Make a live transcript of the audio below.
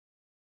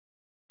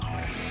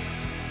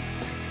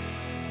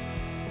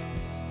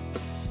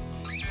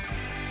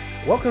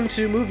Welcome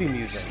to Movie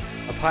Musing,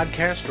 a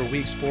podcast where we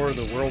explore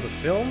the world of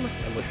film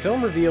and what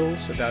film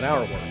reveals about our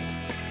world.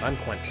 I'm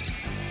Quentin.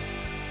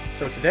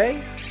 So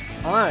today,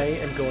 I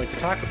am going to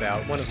talk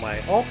about one of my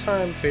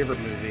all-time favorite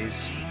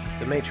movies,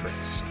 The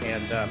Matrix.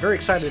 And I'm very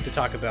excited to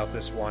talk about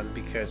this one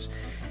because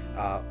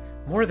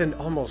more than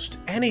almost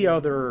any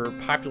other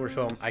popular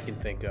film I can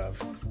think of,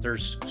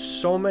 there's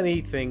so many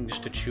things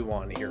to chew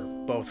on here,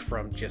 both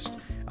from just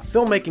a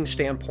filmmaking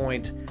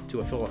standpoint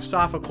to a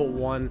philosophical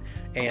one,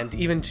 and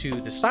even to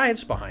the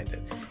science behind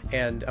it.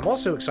 And I'm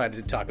also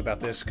excited to talk about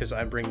this because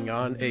I'm bringing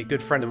on a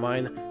good friend of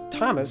mine,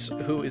 Thomas,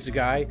 who is a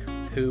guy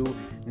who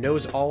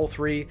knows all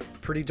three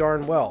pretty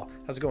darn well.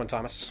 How's it going,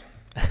 Thomas?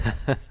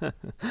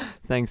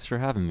 Thanks for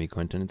having me,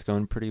 Quentin. It's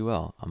going pretty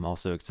well. I'm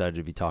also excited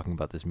to be talking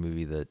about this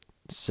movie that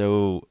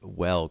so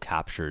well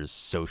captures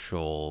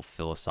social,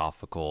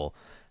 philosophical,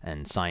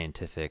 and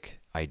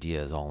scientific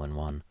ideas all in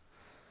one.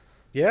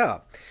 Yeah.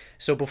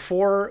 So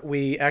before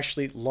we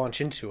actually launch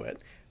into it,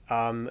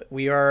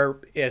 we are,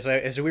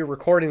 as we're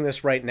recording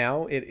this right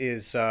now,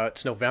 it's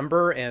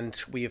November,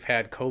 and we have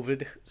had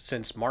COVID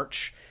since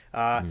March.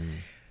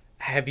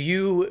 Have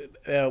you,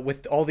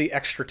 with all the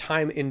extra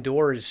time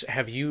indoors,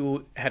 have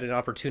you had an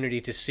opportunity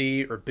to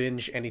see or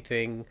binge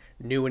anything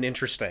new and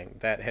interesting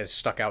that has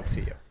stuck out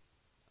to you?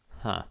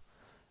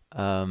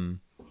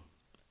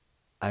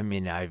 I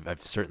mean,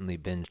 I've certainly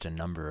binged a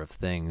number of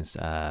things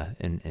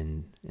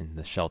in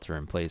the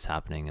shelter-in-place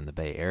happening in the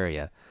Bay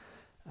Area.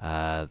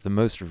 The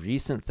most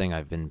recent thing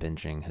I've been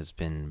binging has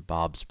been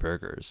Bob's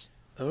Burgers.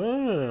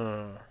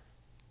 Oh.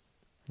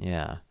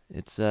 Yeah,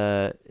 it's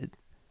the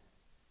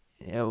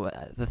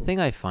thing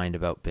I find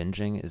about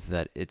binging is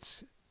that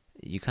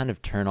you kind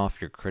of turn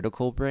off your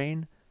critical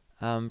brain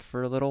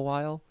for a little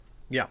while.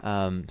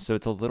 Yeah. So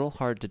it's a little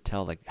hard to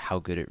tell like how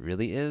good it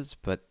really is,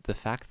 but the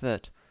fact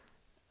that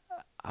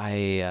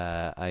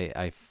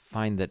I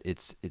find that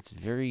it's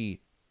very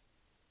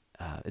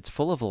it's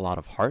full of a lot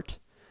of heart.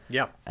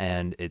 Yeah.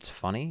 And it's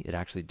funny. It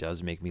actually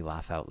does make me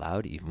laugh out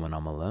loud even when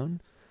I'm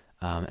alone.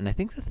 And I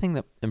think the thing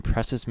that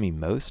impresses me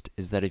most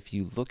is that if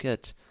you look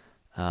at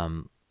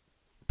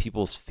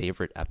people's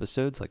favorite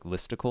episodes, like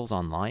listicles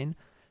online,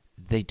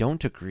 they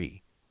don't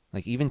agree.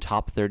 Like even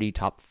top 30,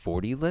 top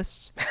 40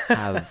 lists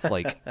have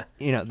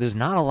there's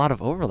not a lot of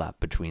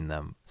overlap between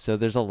them. So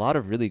there's a lot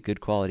of really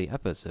good quality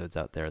episodes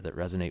out there that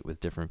resonate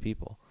with different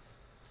people.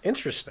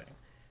 Interesting.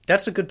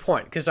 That's a good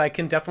point, because I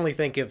can definitely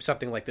think of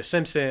something like The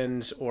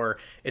Simpsons or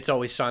It's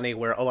Always Sunny,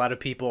 where a lot of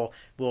people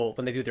will,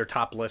 when they do their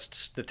top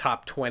lists, the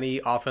top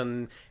 20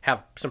 often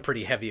have some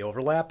pretty heavy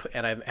overlap,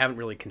 and I haven't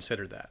really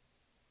considered that.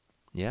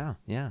 Yeah.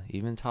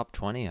 Even top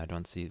 20, I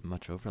don't see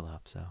much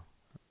overlap, so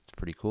it's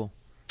pretty cool.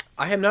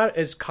 I am not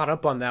as caught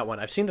up on that one.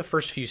 I've seen the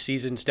first few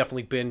seasons,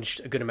 definitely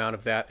binged a good amount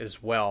of that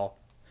as well.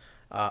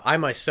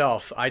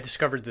 I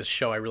discovered this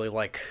show I really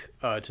like.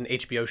 It's an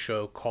HBO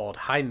show called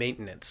High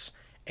Maintenance,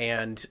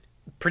 and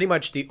pretty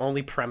much the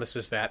only premise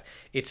is that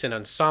it's an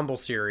ensemble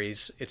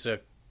series. It's a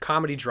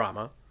comedy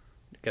drama,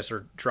 I guess,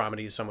 or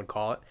dramedy as some would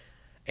call it.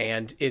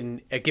 And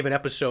in a given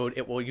episode,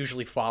 it will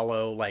usually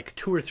follow like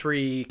 2 or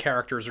 3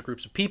 characters or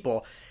groups of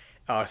people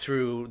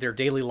through their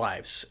daily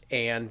lives.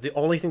 And the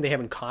only thing they have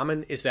in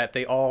common is that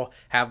they all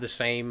have the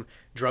same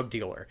drug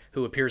dealer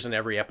who appears in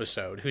every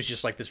episode, who's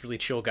just like this really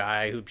chill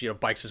guy who,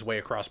 bikes his way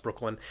across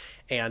Brooklyn.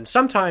 And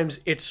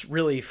sometimes it's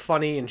really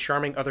funny and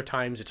charming. Other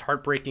times it's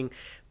heartbreaking.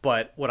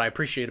 But what I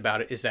appreciate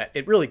about it is that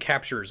it really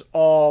captures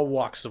all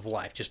walks of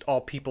life, just all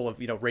people of,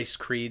 race,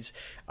 creeds.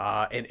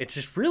 And it's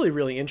just really,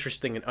 really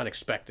interesting and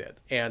unexpected.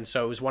 And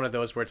so it was one of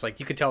those where it's like,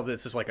 you could tell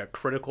this is like a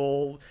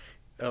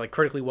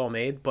critically well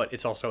made, but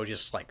it's also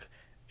just like,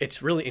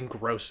 it's really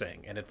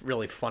engrossing and it's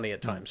really funny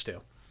at times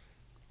too.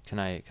 Can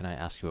I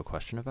ask you a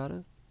question about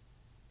it?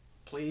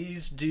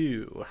 Please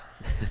do.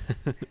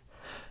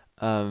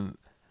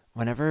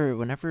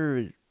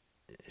 Whenever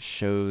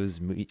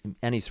shows,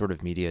 any sort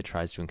of media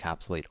tries to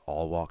encapsulate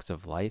all walks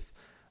of life,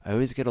 I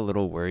always get a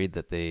little worried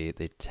that they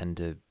tend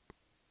to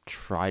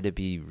try to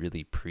be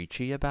really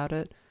preachy about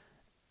it.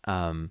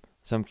 So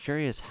I'm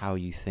curious how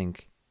you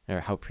think, or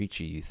how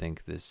preachy you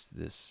think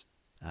this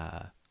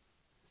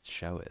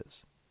show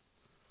is.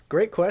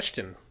 Great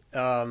question.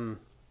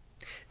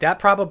 That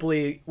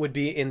probably would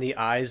be in the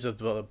eyes of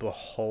the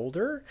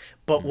beholder,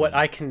 but what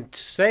I can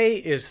say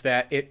is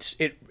that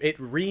it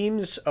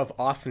reams of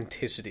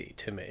authenticity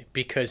to me,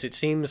 because it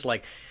seems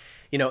like,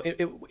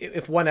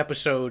 if one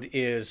episode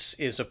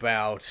is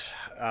about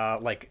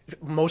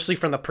mostly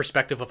from the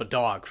perspective of a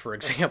dog, for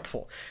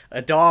example,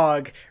 a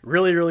dog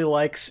really, really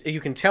likes, you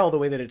can tell the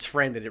way that it's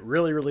framed that it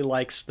really, really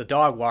likes the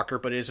dog walker,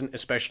 but isn't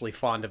especially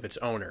fond of its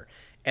owner.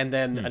 And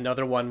then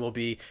another one will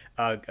be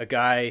a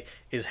guy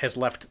has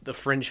left the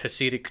fringe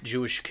Hasidic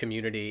Jewish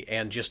community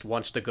and just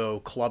wants to go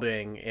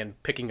clubbing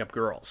and picking up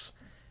girls.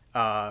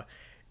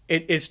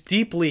 It is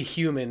deeply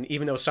human,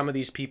 even though some of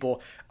these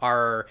people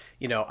are,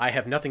 I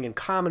have nothing in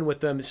common with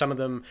them. Some of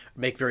them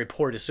make very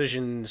poor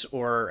decisions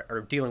or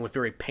are dealing with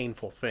very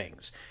painful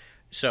things.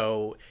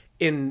 So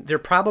there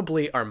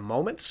probably are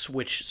moments,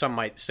 which some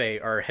might say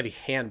are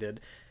heavy-handed,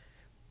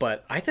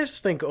 but I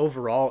just think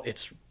overall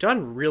it's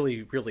done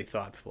really, really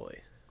thoughtfully.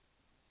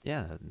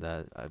 Yeah,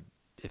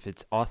 if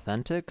it's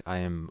authentic, I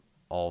am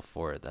all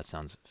for it. That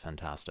sounds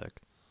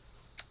fantastic.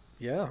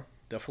 Yeah,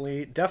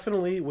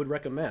 definitely would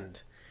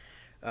recommend.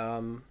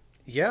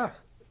 Yeah,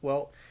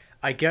 well,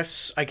 I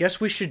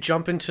guess we should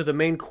jump into the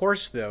main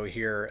course though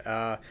here.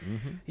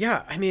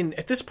 Yeah, I mean,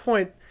 at this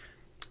point,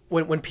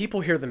 when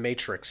people hear The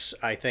Matrix,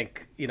 I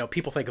think,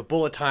 people think of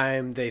bullet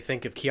time, they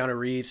think of Keanu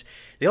Reeves.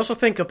 They also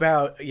think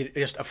about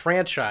just a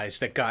franchise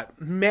that got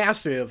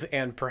massive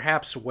and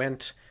perhaps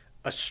went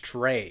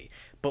astray.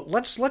 But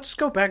let's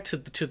go back to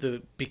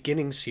the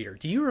beginnings here.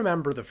 Do you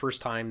remember the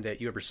first time that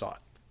you ever saw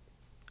it?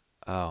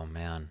 Oh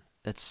man,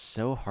 it's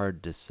so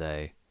hard to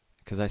say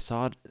because I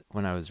saw it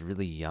when I was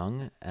really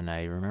young, and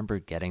I remember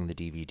getting the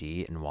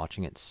DVD and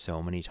watching it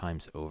so many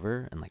times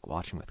over, and like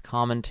watching with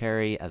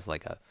commentary as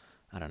like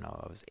I don't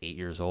know, I was 8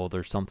 years old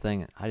or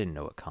something. I didn't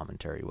know what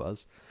commentary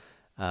was.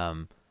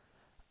 Um,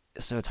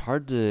 so it's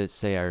hard to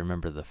say I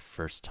remember the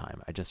first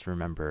time. I just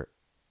remember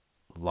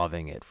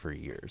loving it for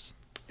years.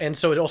 And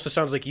so it also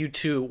sounds like you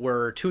two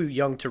were too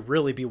young to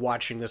really be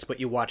watching this, but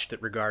you watched it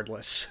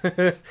regardless.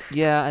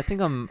 Yeah, I think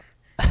I'm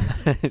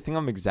I think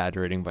I'm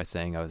exaggerating by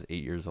saying I was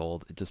 8 years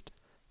old. It just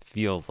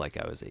feels like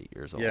I was 8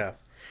 years old. Yeah.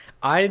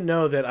 I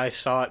know that I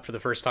saw it for the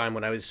first time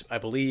when I was, I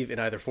believe, in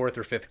either fourth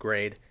or fifth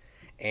grade,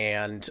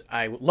 and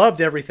I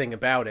loved everything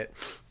about it.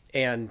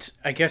 And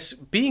I guess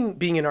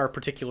being in our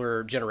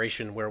particular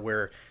generation where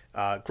we're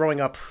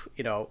growing up,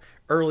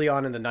 early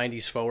on in the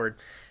 90s forward,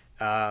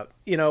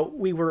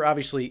 we were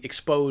obviously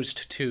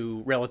exposed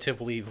to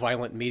relatively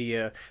violent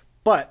media,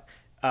 but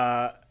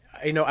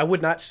I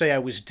would not say I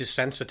was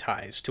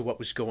desensitized to what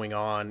was going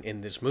on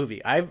in this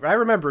movie. I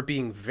remember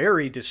being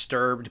very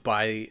disturbed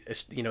by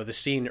the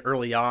scene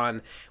early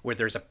on where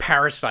there's a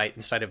parasite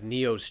inside of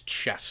Neo's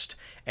chest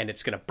and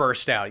it's going to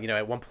burst out.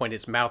 At one point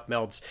his mouth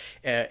melts,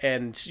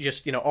 and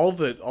just all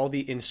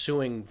the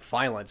ensuing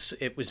violence.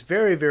 It was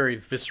very, very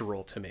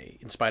visceral to me,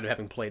 in spite of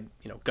having played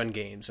gun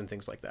games and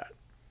things like that.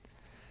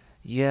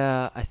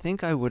 Yeah, I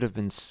think I would have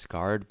been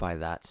scarred by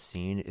that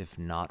scene if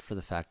not for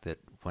the fact that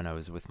when I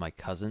was with my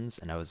cousins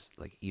and I was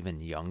like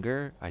even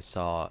younger, I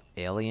saw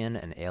Alien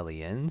and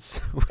Aliens,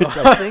 which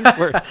I think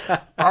were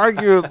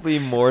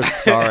arguably more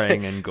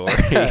scarring and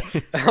gory.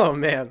 Oh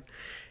man.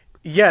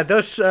 Yeah,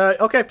 those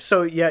okay,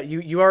 so yeah,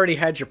 you already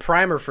had your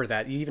primer for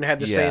that. You even had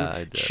the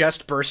same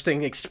chest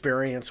bursting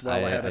experience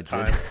well ahead of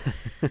time.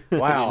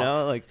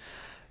 Wow. Like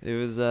it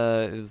was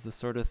the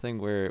sort of thing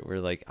where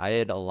like I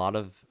had a lot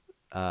of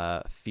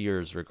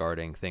fears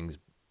regarding things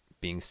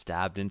being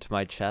stabbed into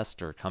my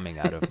chest or coming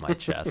out of my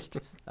chest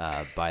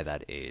by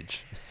that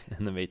age.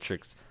 And The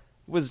Matrix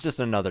was just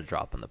another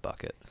drop in the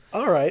bucket.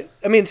 All right.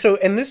 I mean,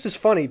 and this is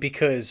funny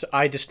because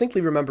I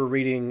distinctly remember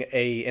reading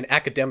an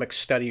academic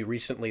study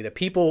recently that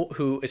people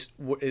who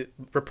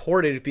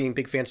reported being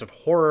big fans of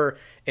horror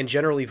and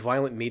generally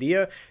violent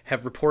media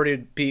have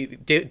reported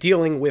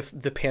dealing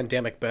with the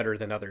pandemic better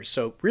than others.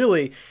 So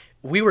really,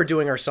 we were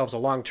doing ourselves a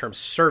long-term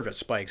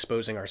service by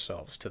exposing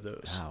ourselves to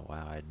those. Oh,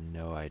 wow. I had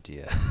no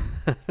idea.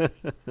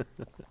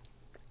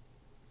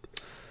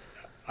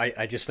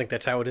 I just think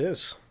that's how it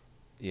is.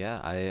 Yeah,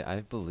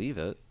 I believe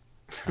it.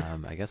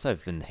 I guess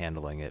I've been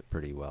handling it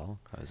pretty well.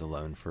 I was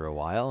alone for a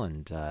while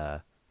and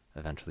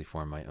eventually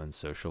formed my own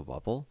social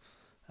bubble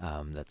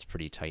that's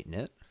pretty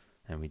tight-knit,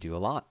 and we do a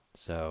lot.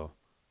 So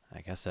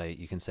I guess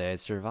you can say I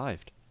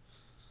survived.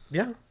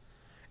 Yeah.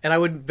 And I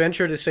would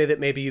venture to say that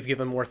maybe you've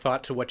given more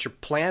thought to what your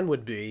plan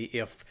would be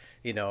if,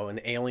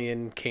 an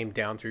alien came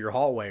down through your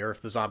hallway or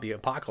if the zombie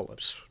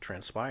apocalypse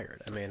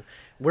transpired. I mean,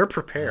 we're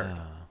prepared.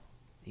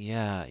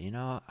 Yeah,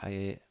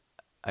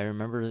 I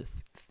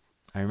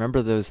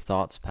remember those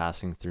thoughts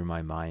passing through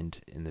my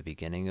mind in the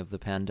beginning of the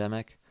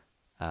pandemic.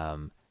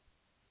 And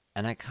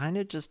I kind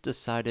of just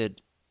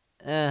decided,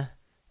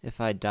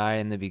 if I die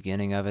in the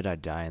beginning of it, I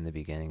die in the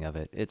beginning of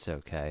it. It's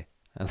okay.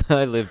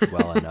 I lived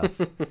well enough.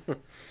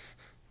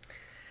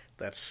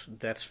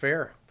 That's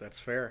fair. That's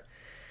fair.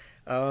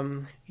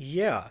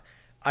 Yeah.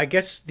 I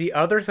guess the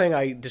other thing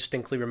I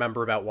distinctly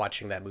remember about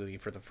watching that movie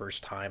for the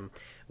first time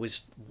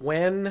was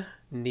when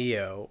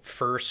Neo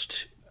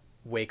first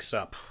wakes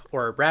up,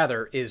 or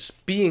rather is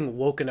being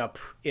woken up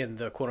in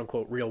the quote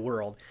unquote real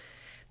world.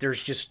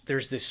 There's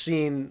this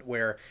scene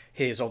where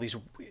he's all these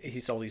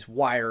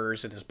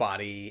wires in his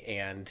body,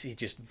 and he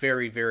just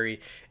very,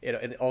 very,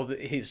 and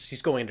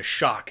he's going into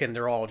shock, and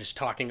they're all just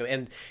talking,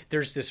 and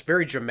there's this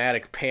very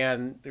dramatic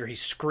pan where he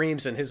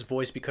screams and his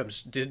voice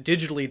becomes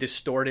digitally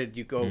distorted.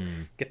 You go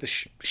get the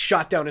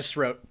shot down his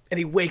throat, and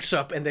he wakes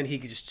up, and then he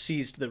just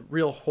sees the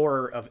real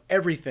horror of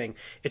everything.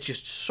 It's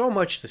just so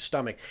much the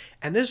stomach,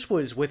 and this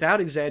was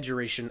without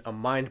exaggeration a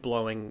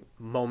mind-blowing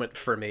moment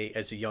for me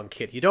as a young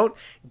kid. You don't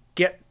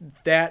get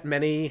that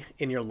many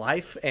in your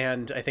life,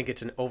 and I think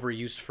it's an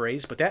overused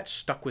phrase, but that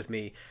stuck with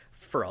me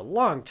for a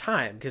long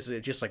time because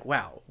it's just like,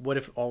 wow, what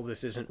if all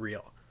this isn't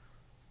real?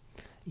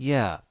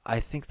 Yeah, I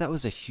think that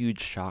was a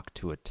huge shock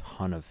to a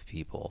ton of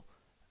people.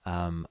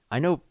 I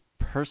know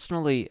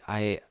personally,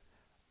 I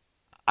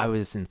I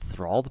was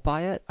enthralled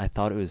by it. I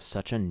thought it was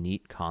such a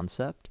neat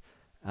concept.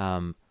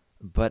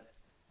 But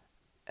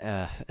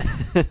uh,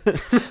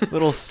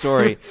 little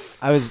story.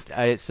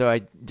 So I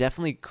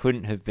definitely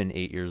couldn't have been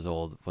 8 years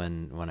old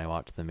when I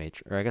watched The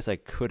Matrix, or I guess I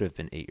could have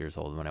been 8 years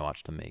old when I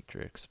watched The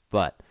Matrix.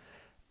 But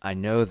I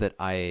know that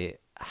I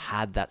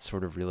had that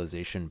sort of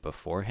realization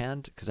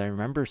beforehand because I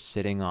remember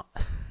sitting on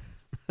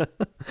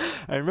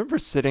I remember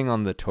sitting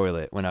on the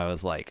toilet when I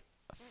was like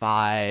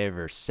 5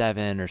 or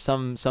 7 or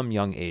some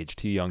young age,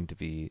 too young to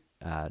be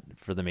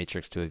for The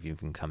Matrix to have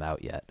even come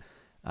out yet,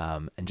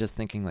 and just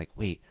thinking like,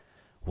 wait,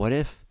 what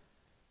if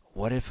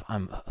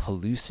I'm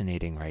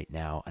hallucinating right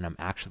now and I'm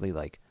actually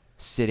like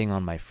sitting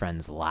on my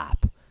friend's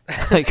lap,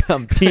 like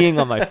I'm peeing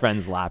on my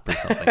friend's lap or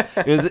something.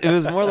 It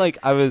was more like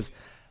I was.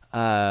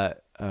 I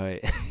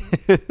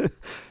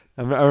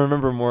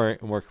remember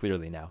more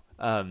clearly now.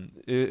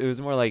 It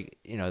was more like,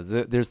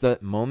 there's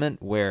that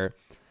moment where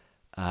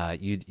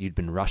you'd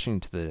been rushing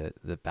to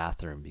the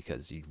bathroom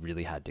because you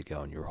really had to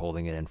go and you were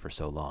holding it in for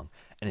so long,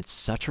 and it's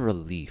such a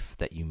relief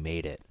that you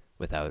made it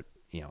without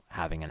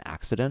having an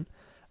accident,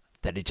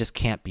 that it just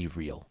can't be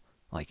real.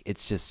 Like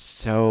it's just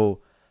so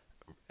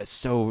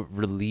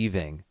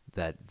relieving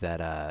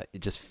that it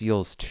just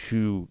feels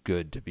too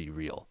good to be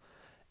real,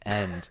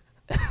 and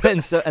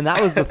and that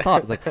was the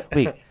thought. Like,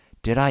 wait,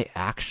 did I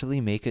actually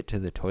make it to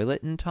the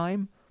toilet in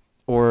time,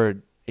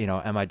 or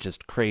am I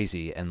just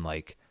crazy and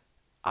like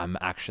I'm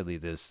actually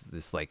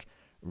this like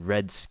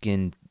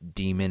red-skinned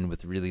demon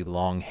with really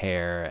long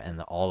hair,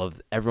 and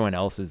everyone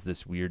else is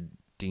this weird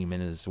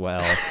demon as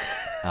well,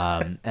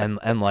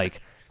 and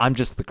like I'm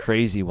just the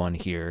crazy one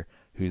here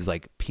who's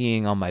like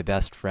peeing on my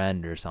best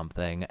friend or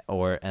something,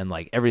 and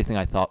like everything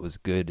I thought was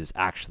good is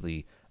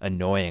actually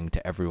annoying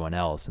to everyone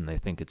else, and they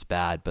think it's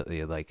bad, but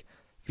they like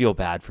feel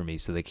bad for me,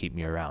 so they keep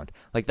me around.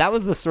 Like that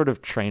was the sort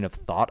of train of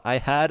thought I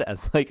had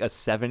as like a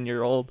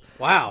 7-year-old.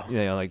 Wow.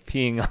 Like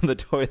peeing on the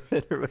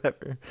toilet or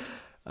whatever.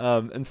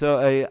 And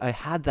so I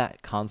had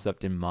that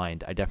concept in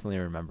mind. I definitely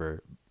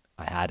remember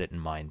I had it in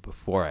mind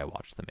before I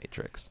watched The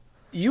Matrix.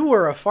 You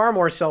were a far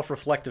more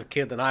self-reflective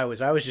kid than I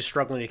was. I was just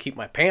struggling to keep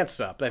my pants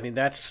up. I mean,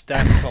 that's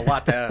a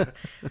lot to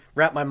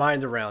wrap my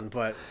mind around,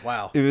 but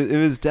wow. It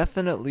was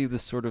definitely the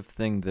sort of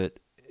thing that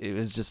it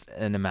was just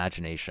an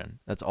imagination.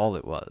 That's all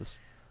it was.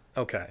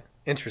 Okay,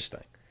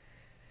 interesting.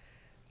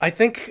 I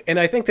think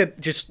that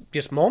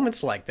just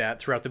moments like that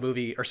throughout the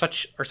movie are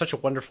such a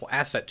wonderful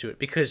asset to it,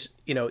 because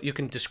you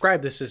can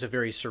describe this as a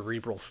very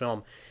cerebral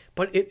film,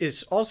 but it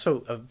is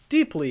also a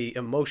deeply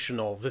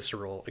emotional,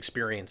 visceral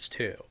experience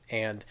too,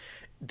 and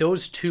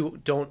those two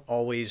don't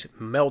always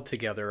meld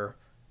together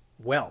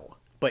well.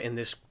 But in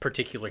this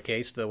particular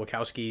case, the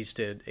Wachowskis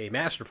did a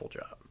masterful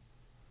job.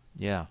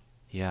 Yeah.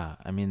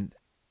 I mean,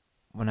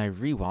 when I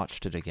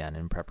rewatched it again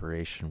in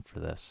preparation for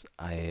this,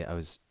 I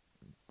was,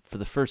 for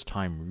the first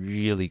time,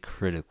 really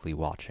critically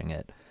watching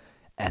it,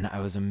 and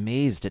I was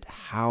amazed at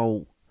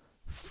how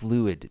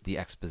fluid the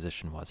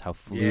exposition was, how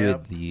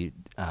fluid the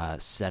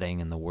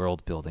setting and the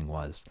world building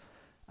was,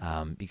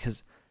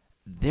 because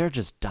they're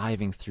just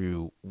diving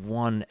through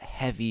one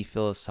heavy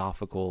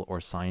philosophical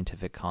or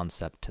scientific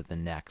concept to the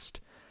next,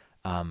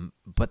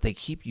 but they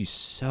keep you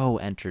so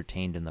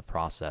entertained in the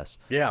process.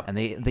 Yeah, and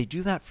they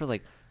do that for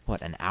like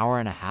what, an hour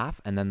and a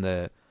half, and then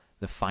the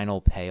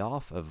final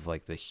payoff of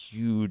like the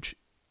huge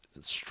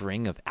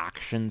string of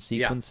action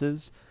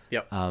sequences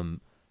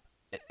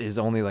is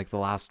only like the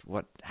last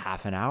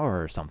half an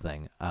hour or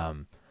something.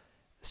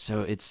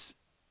 So it's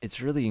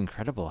really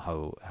incredible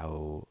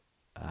how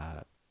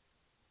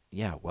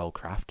well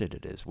crafted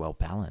it is, well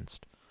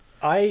balanced.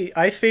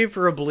 I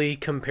favorably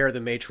compare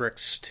The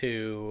Matrix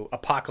to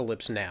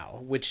Apocalypse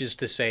Now, which is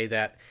to say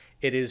that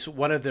it is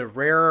one of the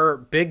rare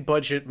big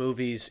budget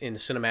movies in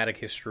cinematic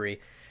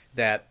history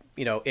that,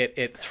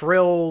 it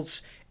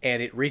thrills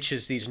and it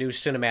reaches these new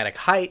cinematic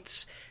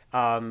heights.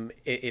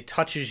 It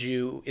touches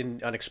you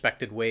in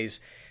unexpected ways.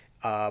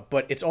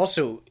 But it's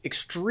also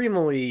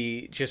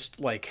extremely just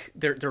like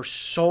there's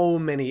so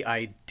many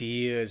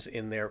ideas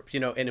in there,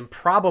 an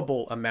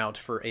improbable amount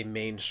for a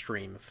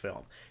mainstream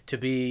film to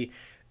be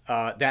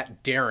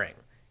that daring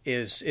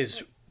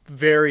is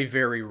very,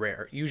 very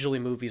rare. Usually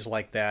movies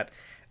like that,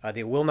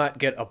 they will not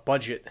get a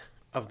budget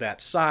of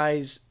that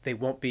size. They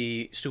won't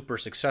be super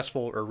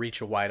successful or reach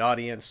a wide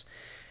audience.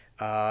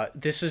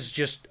 This is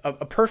just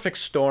a perfect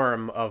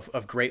storm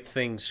of great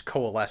things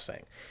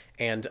coalescing.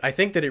 And I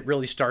think that it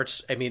really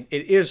starts, I mean,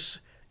 it is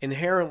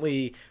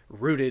inherently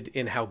rooted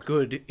in how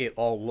good it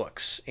all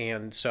looks.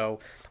 And so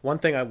one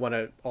thing I want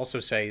to also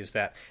say is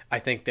that I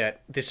think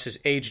that this has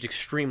aged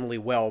extremely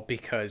well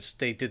because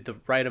they did the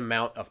right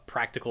amount of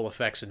practical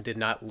effects and did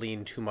not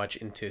lean too much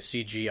into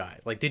CGI.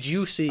 Like, did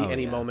you see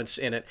any moments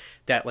in it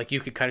that like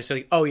you could kind of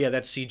say, oh yeah,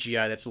 that's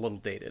CGI, that's a little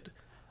dated?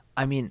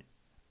 I mean,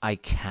 I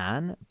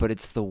can, but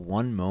it's the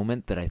one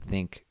moment that I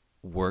think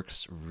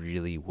works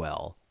really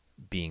well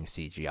being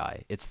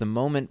CGI. It's the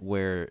moment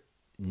where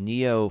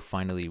Neo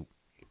finally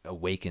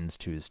awakens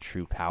to his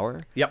true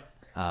power. Yep.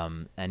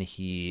 And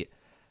he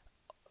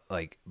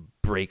like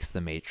breaks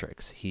the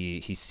Matrix.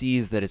 He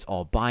sees that it's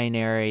all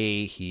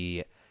binary.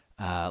 He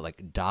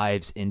like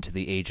dives into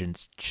the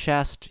agent's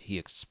chest. He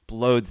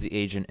explodes the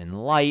agent in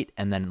light,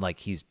 and then like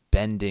he's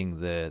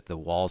bending the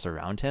walls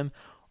around him.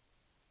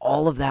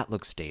 All of that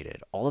looks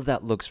dated. All of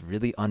that looks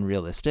really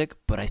unrealistic,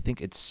 but I think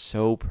it's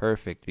so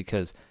perfect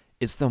because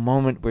it's the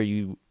moment where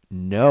you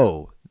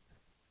know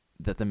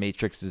that the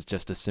Matrix is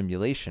just a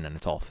simulation and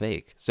it's all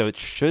fake. So it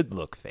should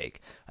look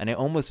fake. And I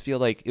almost feel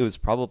like it was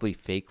probably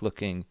fake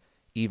looking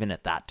even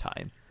at that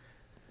time.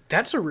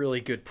 That's a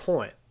really good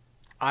point.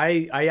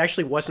 I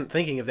actually wasn't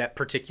thinking of that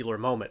particular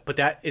moment, but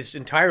that is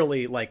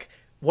entirely like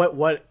what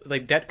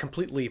like that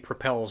completely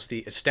propels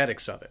the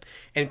aesthetics of it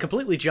and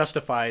completely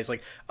justifies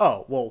like,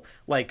 oh, well,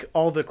 like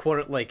all the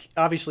quote, like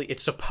obviously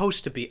it's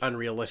supposed to be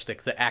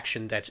unrealistic, the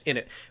action that's in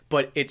it,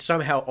 but it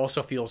somehow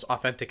also feels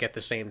authentic at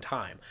the same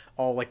time.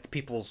 All like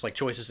people's like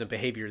choices and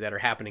behavior that are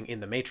happening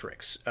in the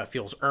Matrix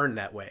feels earned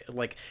that way.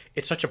 Like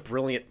it's such a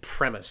brilliant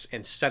premise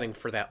and setting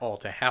for that all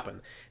to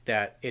happen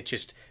that it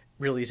just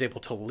really is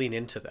able to lean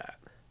into that.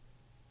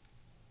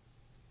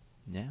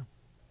 Yeah.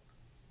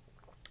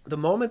 The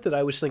moment that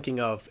I was thinking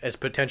of as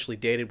potentially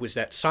dated was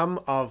that some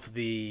of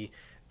the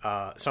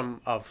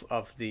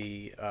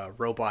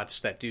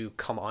robots that do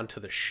come onto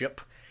the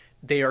ship,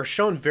 they are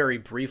shown very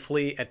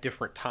briefly at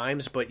different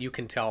times, but you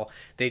can tell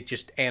they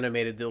just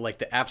animated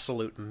the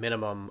absolute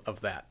minimum of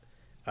that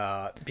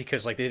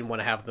because like they didn't want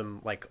to have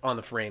them like on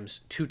the frames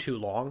too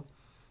long,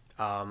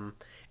 and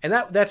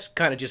that's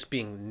kind of just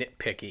being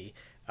nitpicky.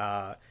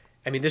 I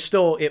mean, there's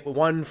still it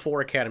won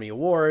 4 Academy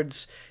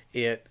Awards.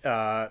 They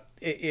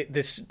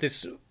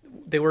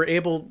were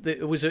able.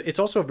 It's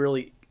also a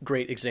really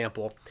great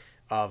example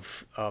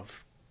of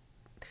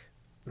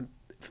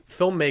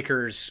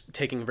filmmakers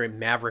taking a very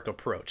maverick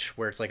approach,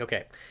 where it's like,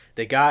 okay,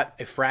 they got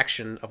a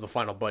fraction of the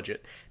final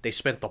budget. They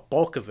spent the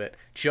bulk of it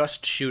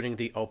just shooting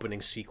the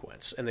opening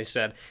sequence, and they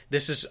said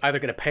this is either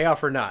going to pay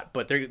off or not.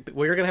 But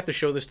we're going to have to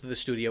show this to the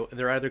studio.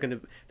 They're either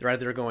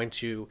going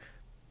to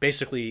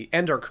basically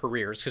end our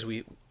careers because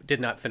we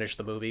did not finish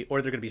the movie,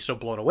 or they're going to be so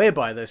blown away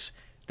by this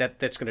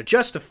that's going to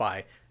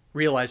justify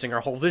realizing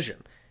our whole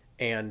vision,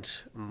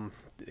 and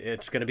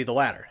it's going to be the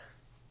latter.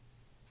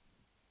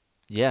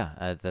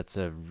 Yeah, that's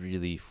a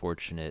really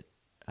fortunate,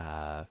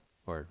 or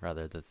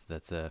rather,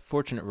 that's a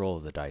fortunate roll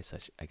of the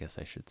dice, I guess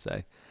I should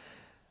say.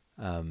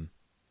 Yeah,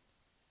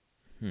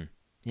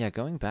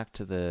 going back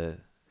to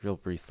real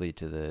briefly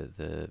to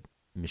the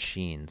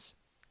machines,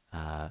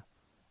 I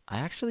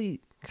actually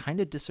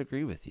kind of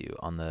disagree with you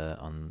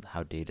on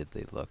how dated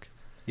they look.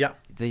 Yeah.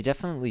 They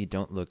definitely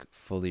don't look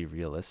fully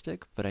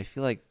realistic, but I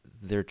feel like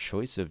their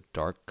choice of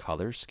dark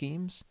color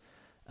schemes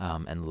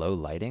and low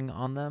lighting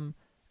on them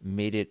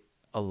made it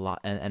a lot,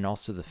 and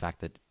also the fact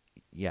that,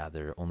 yeah,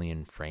 they're only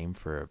in frame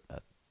for a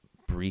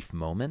brief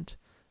moment.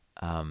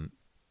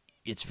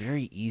 It's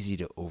very easy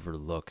to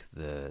overlook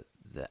the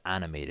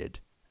animated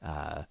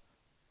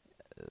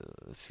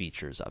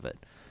features of it.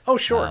 Oh,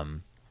 sure.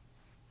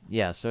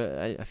 Yeah,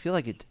 so I feel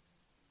like it.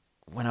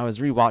 When I was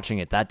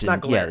rewatching it, that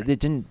didn't. It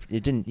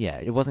didn't. Yeah,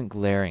 it wasn't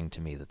glaring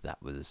to me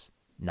that was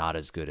not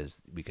as good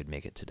as we could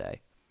make it today.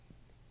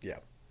 Yeah.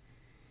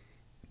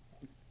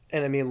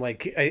 And I mean,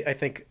 like, I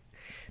think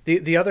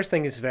the other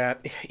thing is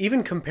that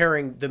even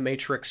comparing The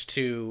Matrix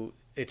to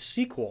its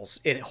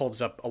sequels, it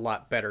holds up a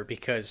lot better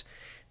because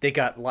they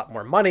got a lot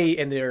more money,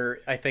 and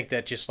I think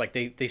that just like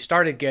they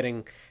started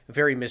getting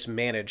very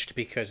mismanaged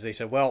because they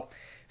said, well,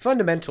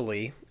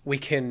 fundamentally, we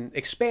can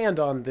expand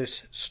on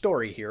this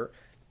story here,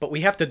 but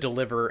we have to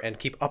deliver and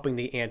keep upping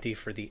the ante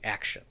for the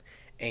action.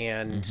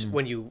 And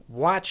when you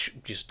watch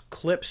just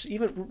clips,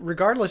 even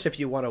regardless if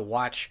you want to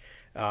watch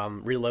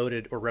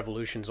Reloaded or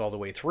Revolutions all the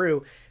way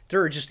through,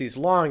 there are just these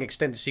long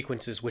extended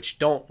sequences which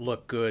don't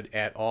look good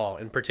at all.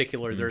 In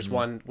particular, there's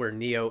one where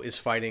Neo is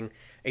fighting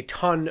a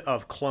ton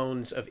of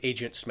clones of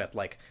Agent Smith,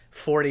 like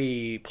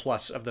 40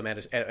 plus of them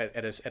at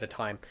a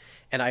time.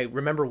 And I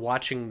remember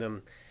watching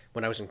them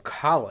when I was in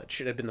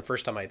college. It had been the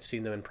first time I had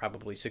seen them in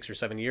probably 6 or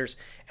 7 years.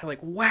 And I'm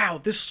like, wow,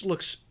 this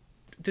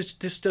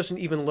doesn't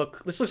even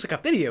look, this looks like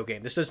a video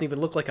game. This doesn't even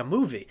look like a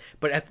movie.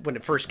 But when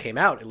it first came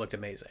out, it looked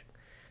amazing.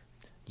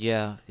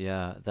 Yeah,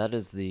 that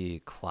is the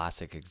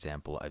classic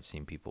example I've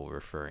seen people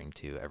referring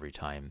to every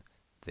time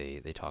they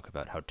talk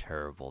about how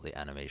terrible the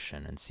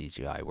animation and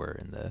CGI were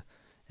in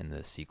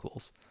the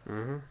sequels.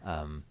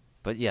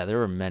 But yeah, there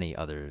were many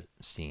other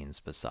scenes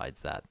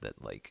besides that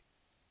like,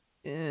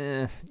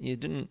 you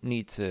didn't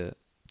need to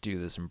do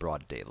this in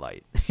broad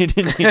daylight. You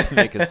didn't need to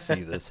make us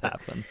see this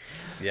happen.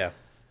 Yeah,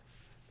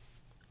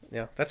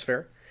 that's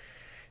fair.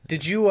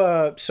 Did you?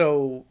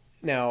 So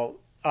now,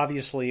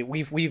 obviously,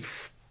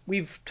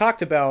 we've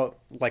talked about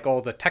like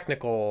all the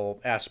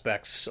technical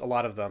aspects, a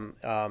lot of them.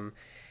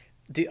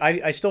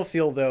 I still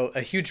feel, though,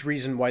 a huge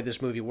reason why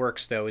this movie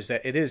works, though, is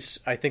that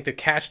I think the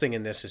casting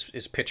in this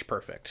is pitch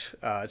perfect.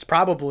 It's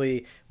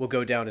probably will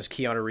go down as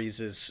Keanu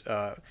Reeves'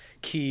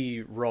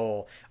 key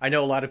role. I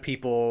know a lot of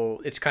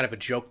people, it's kind of a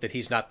joke that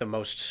he's not the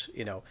most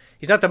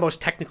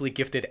technically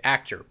gifted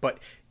actor, but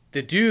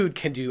the dude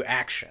can do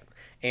action.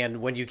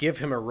 And when you give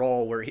him a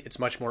role where it's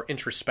much more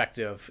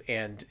introspective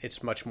and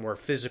it's much more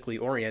physically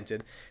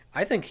oriented,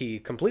 I think he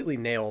completely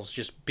nails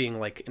just being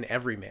like an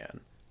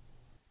everyman.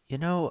 You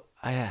know,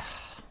 I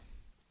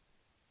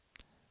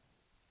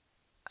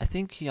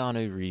think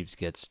Keanu Reeves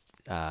gets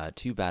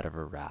too bad of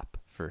a rap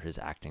for his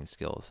acting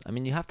skills. I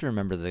mean, you have to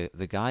remember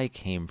the guy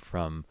came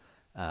from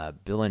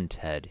Bill and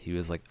Ted. He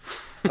was like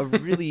a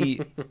really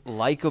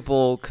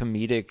likable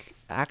comedic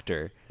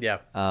actor, Yeah.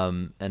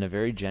 And a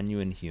very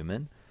genuine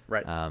human.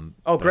 Right. But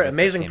I Great, guess that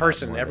amazing came out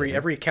person. more Every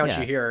later. account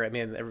you Yeah. hear, I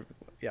mean,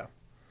 yeah.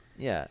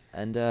 Yeah,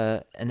 and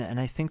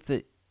I think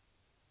that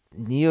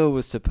Neo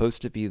was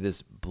supposed to be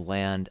this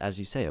bland, as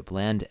you say, a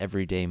bland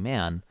everyday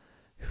man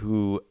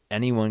who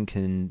anyone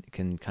can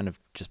kind of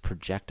just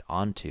project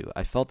onto.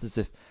 I felt as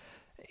if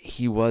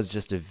he was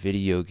just a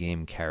video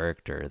game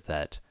character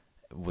that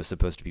was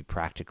supposed to be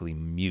practically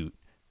mute,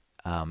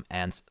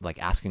 and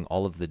like asking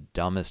all of the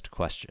dumbest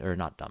question, or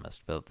not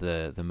dumbest, but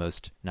the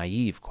most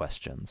naive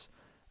questions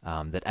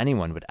that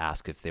anyone would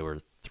ask if they were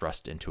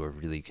thrust into a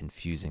really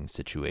confusing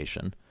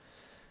situation.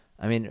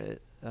 I mean,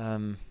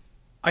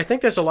 I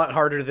think that's a lot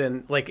harder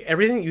than, like,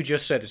 everything you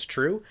just said is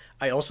true.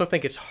 I also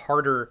think it's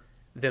harder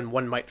than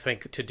one might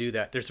think to do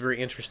that. There's a very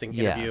interesting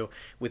Yeah. interview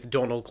with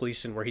Donald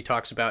Gleason where he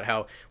talks about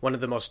how one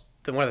of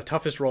the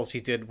toughest roles he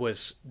did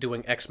was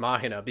doing Ex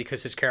Machina,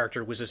 because his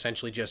character was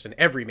essentially just an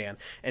everyman,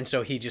 and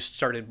so he just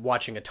started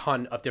watching a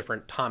ton of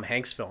different Tom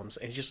Hanks films,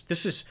 and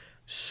this is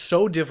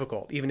so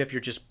difficult, even if you're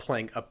just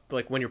playing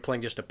like when you're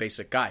playing just a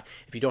basic guy,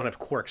 if you don't have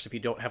quirks, if you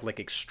don't have like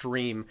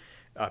extreme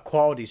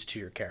qualities to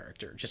your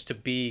character, just to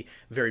be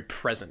very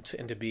present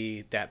and to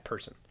be that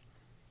person.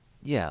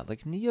 yeah,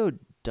 like Neo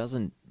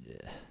doesn't.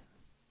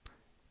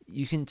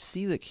 You can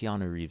see that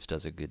Keanu Reeves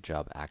does a good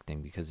job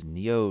acting because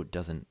Neo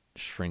doesn't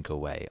shrink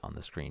away on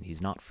the screen.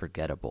 He's not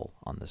forgettable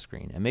on the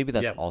screen, and maybe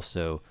that's Yeah.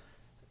 also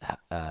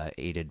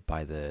aided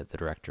by the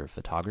director of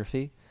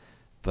photography.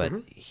 But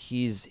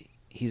he's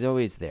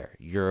always there.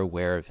 You're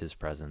aware of his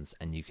presence,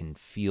 and you can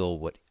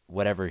feel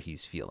whatever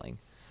he's feeling.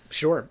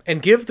 Sure.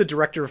 And give the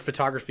director of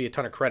photography a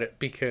ton of credit,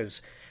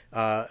 because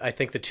I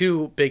think the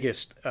two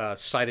biggest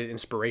cited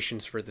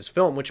inspirations for this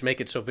film, which make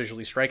it so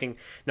visually striking,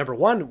 number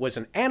one was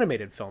an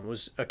animated film,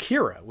 was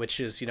Akira, which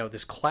is,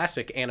 this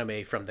classic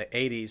anime from the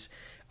 80s,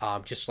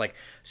 just like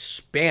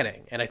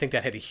spanning. And I think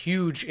that had a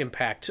huge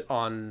impact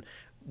on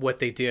what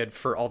they did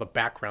for all the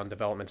background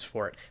developments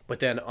for it. But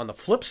then on the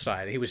flip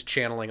side, he was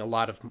channeling a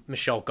lot of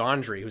Michel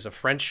Gondry, who's a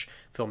French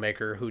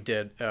filmmaker who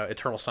did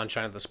Eternal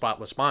Sunshine of the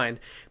Spotless Mind,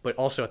 but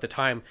also at the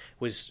time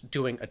was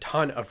doing a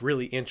ton of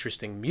really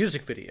interesting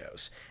music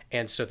videos.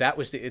 And so that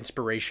was the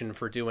inspiration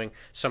for doing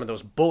some of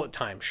those bullet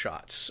time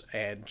shots.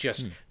 And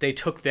just they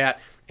took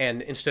that,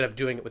 and instead of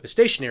doing it with a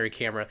stationary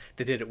camera,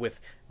 they did it with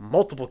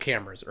multiple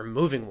cameras or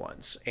moving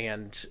ones.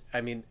 And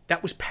I mean,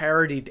 that was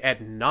parodied ad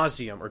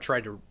nauseum, or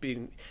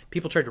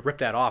people tried to rip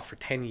that off for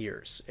 10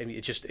 years. I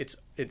mean,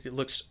 it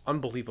looks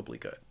unbelievably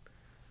good.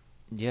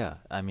 Yeah,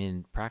 I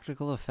mean,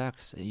 practical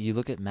effects. You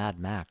look at Mad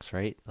Max,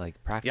 right?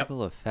 Like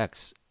practical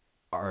effects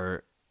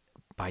are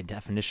by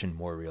definition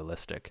more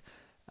realistic,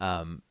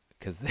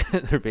 because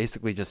they're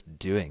basically just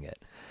doing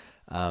it.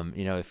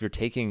 If you're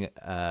taking,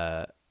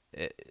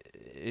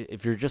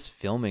 if you're just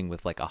filming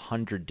with like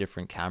 100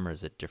 different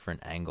cameras at different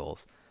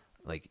angles,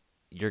 like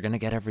you're gonna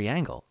get every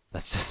angle.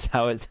 That's just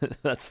how it's.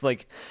 That's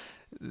like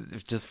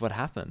just what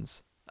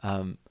happens.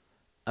 I'm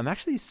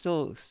actually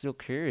still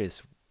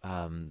curious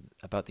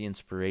about the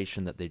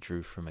inspiration that they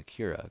drew from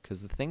Akira,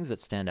 because the things that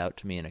stand out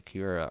to me in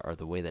Akira are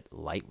the way that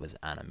light was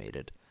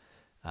animated,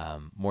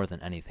 more than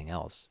anything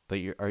else. But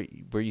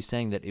were you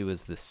saying that it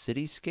was the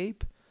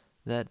cityscape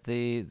that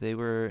they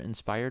were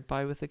inspired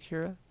by with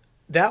Akira?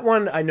 That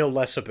one I know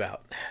less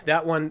about.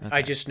 That one I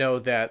Okay. just know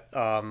that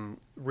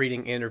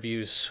reading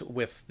interviews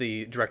with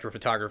the director of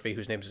photography,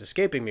 whose name is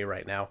escaping me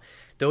right now,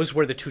 those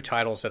were the two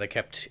titles that I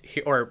kept,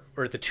 or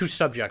the two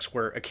subjects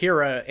were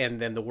Akira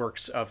and then the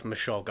works of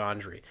Michel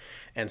Gondry.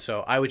 And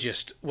so I would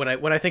just, when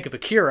I think of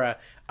Akira,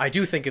 I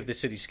do think of the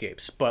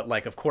cityscapes. But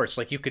like, of course,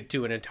 like you could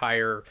do an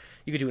entire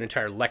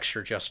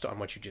lecture just on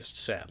what you just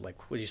said.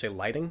 Like, would you say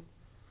lighting?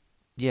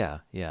 Yeah,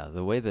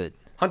 the way that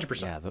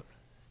 100%. yeah,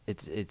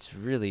 it's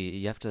really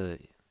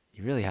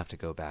you really have to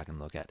go back and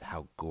look at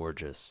how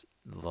gorgeous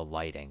the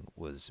lighting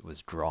was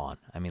drawn.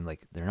 I mean,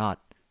 like they're not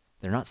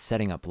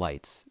setting up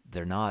lights.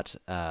 They're not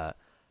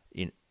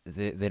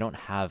they don't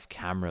have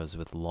cameras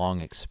with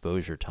long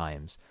exposure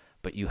times,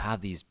 but you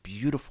have these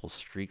beautiful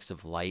streaks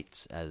of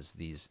lights as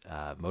these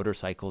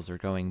motorcycles are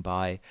going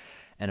by,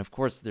 and of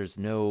course there's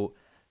no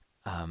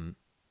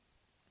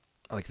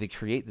like they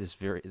create this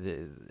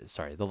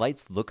the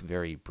lights look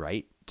very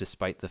bright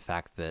despite the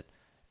fact that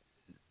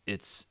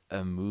it's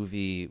a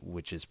movie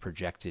which is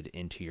projected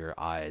into your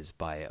eyes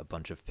by a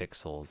bunch of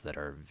pixels that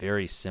are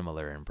very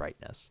similar in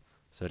brightness.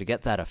 So to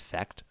get that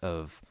effect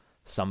of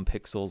some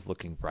pixels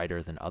looking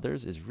brighter than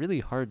others is really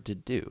hard to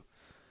do.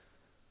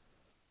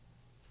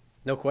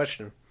 No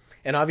question.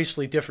 And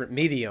obviously different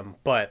medium,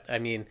 but I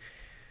mean,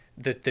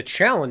 the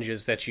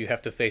challenges that you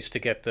have to face to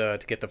get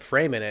the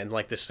frame in it, and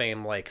like the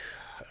same like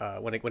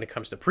when it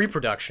comes to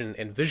pre-production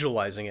and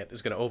visualizing it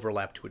is going to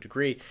overlap to a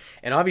degree.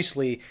 And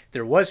obviously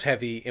there was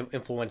heavy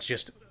influence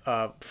just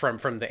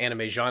from the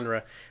anime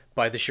genre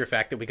by the sheer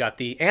fact that we got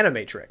the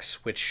Animatrix,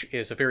 which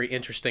is a very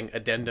interesting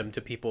addendum to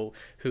people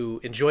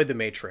who enjoyed the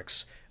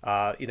Matrix.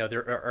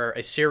 There are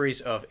a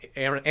series of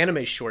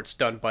anime shorts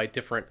done by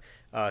different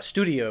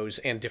studios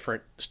and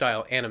different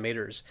style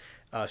animators.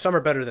 Some are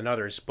better than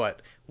others,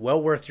 but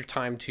well worth your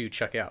time to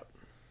check out.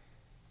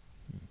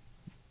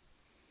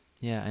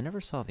 Yeah, I never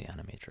saw the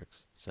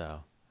Animatrix, so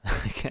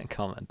I can't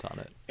comment on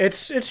it.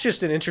 It's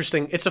just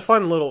it's a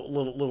fun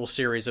little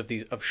series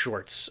of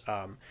shorts.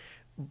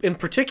 In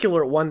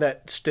particular, one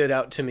that stood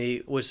out to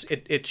me was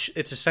it's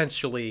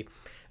essentially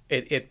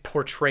it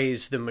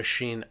portrays the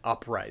machine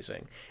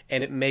uprising,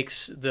 and it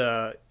makes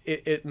the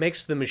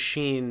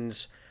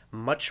machines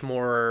much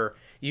more.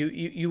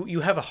 You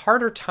have a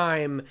harder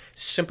time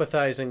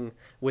sympathizing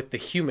with the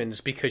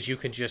humans because you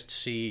can just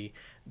see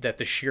that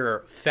the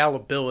sheer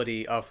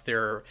fallibility of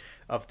their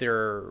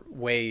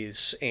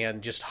ways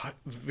and just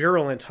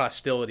virulent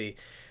hostility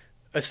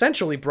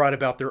essentially brought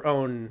about their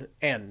own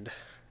end.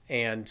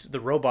 And the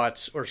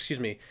robots,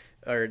 the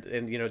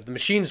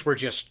machines were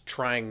just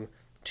trying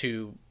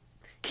to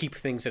keep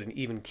things at an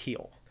even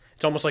keel.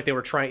 It's almost like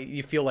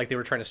you feel like they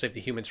were trying to save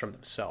the humans from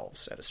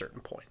themselves at a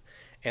certain point.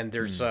 And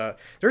there's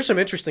some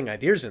interesting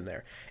ideas in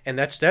there. And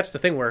that's the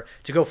thing where,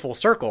 to go full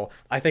circle,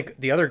 I think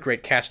the other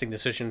great casting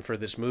decision for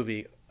this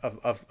movie,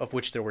 of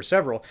which there were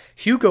several,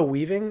 Hugo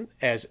Weaving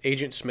as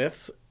Agent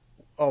Smith.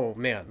 Oh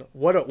man,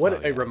 what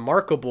a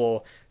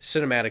remarkable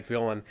cinematic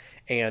villain,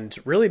 and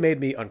really made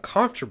me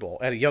uncomfortable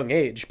at a young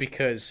age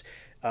because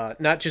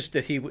not just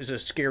that he was a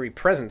scary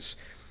presence,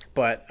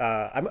 but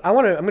I'm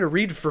going to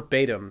read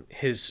verbatim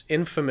his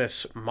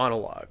infamous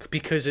monologue,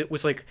 because it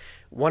was like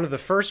one of the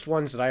first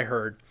ones that I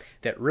heard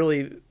that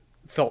really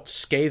felt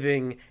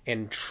scathing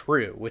and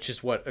true, which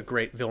is what a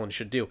great villain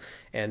should do.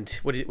 And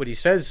what he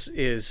says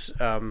is,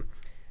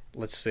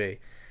 let's see.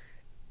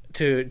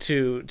 To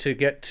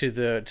get to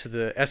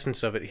the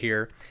essence of it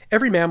here,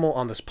 every mammal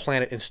on this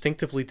planet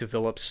instinctively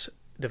develops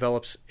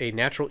a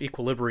natural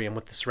equilibrium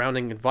with the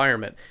surrounding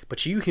environment,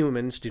 but you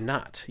humans do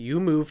not.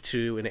 You move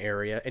to an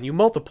area and you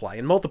multiply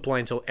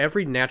until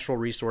every natural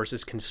resource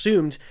is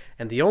consumed,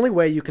 and the only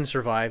way you can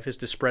survive is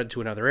to spread to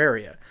another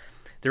area.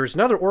 There is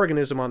another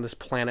organism on this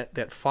planet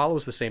that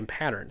follows the same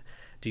pattern.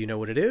 Do you know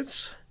what it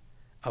is?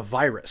 A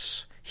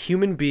virus.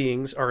 Human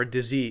beings are a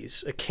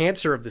disease, a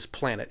cancer of this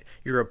planet.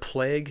 You're a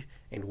plague,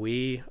 and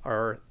we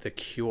are the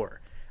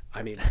cure.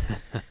 I mean,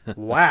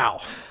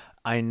 wow.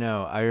 I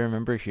know. I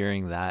remember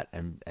hearing that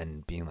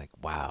and being like,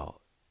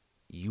 wow,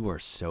 you are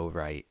so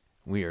right.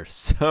 We are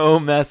so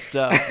messed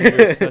up. We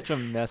are such a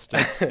messed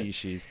up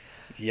species.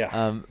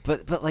 Yeah.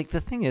 But like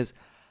the thing is,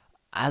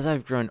 as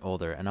I've grown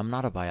older, and I'm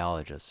not a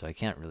biologist, so I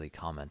can't really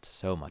comment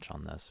so much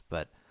on this,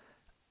 but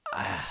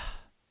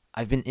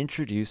I've been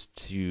introduced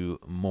to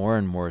more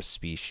and more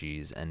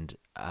species, and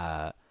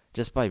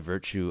just by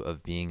virtue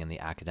of being in the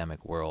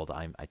academic world,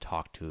 I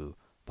talk to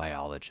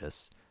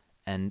biologists,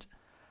 and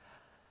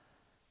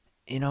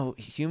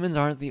humans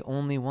aren't the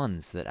only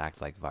ones that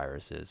act like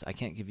viruses. I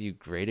can't give you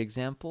great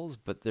examples,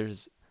 but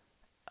there's,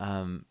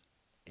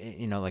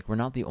 like we're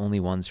not the only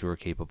ones who are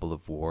capable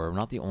of war. We're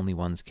not the only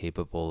ones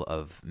capable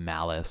of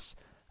malice,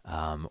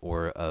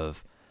 or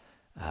of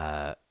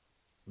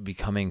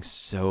becoming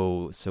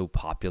so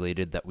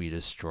populated that we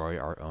destroy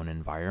our own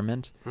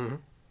environment. Mm-hmm.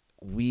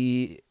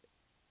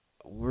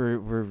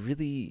 We're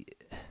really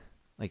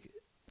like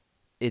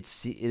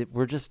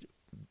we're just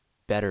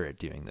better at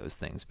doing those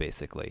things,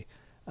 basically.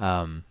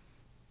 I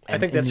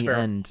think that's fair.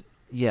 And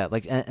yeah,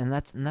 like and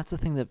that's the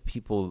thing that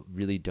people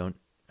really don't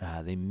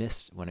they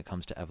miss when it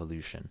comes to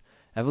evolution.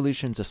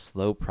 Evolution's a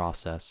slow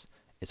process.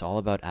 It's all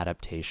about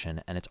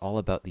adaptation, and it's all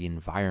about the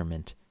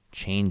environment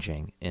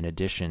changing in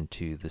addition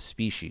to the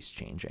species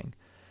changing,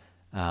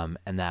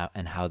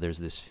 and how there's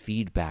this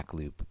feedback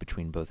loop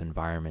between both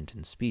environment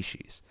and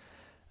species.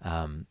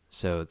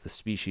 So the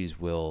species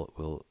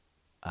will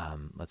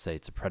let's say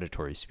it's a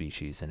predatory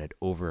species and it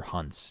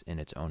overhunts in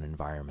its own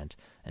environment,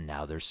 and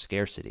now there's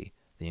scarcity.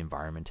 The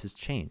environment has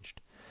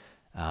changed,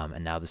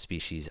 and now the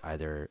species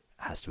either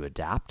has to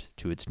adapt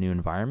to its new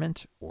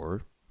environment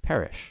or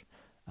perish,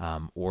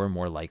 or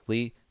more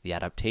likely the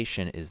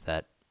adaptation is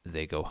that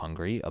they go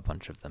hungry, a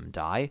bunch of them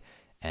die,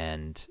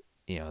 and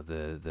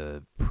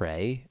the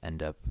prey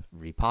end up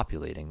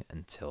repopulating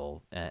and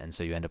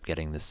so you end up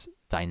getting this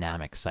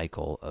dynamic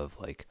cycle of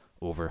like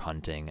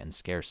overhunting and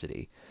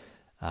scarcity.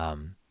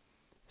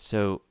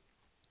 So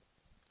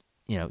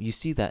you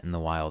see that in the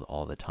wild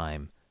all the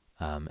time,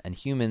 and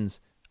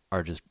humans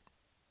are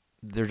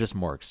they're just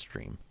more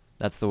extreme.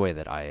 That's the way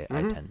that I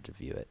tend to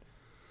view it.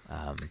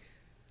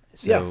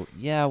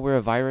 Yeah, we're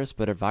a virus,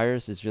 but a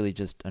virus is really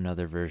just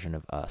another version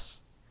of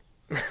us.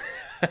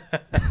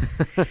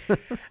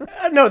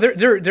 No,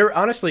 there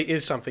honestly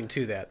is something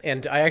to that,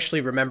 and I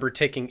actually remember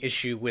taking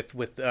issue with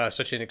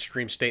such an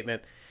extreme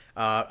statement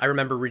I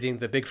remember reading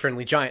The Big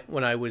Friendly Giant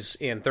when I was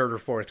in third or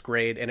fourth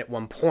grade, and at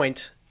one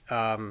point,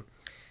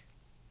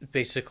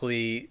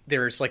 basically,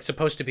 there's like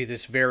supposed to be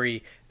this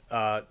very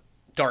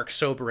dark,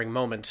 sobering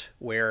moment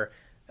where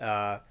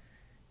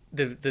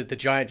the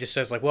giant just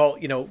says like, well,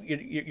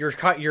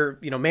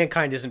 your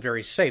mankind isn't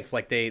very safe.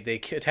 Like they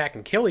attack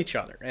and kill each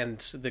other. And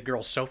the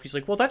girl Sophie's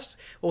like, what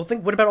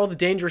about all the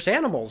dangerous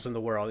animals in the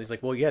world? He's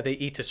like, well, yeah, they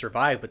eat to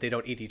survive, but they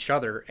don't eat each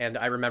other. And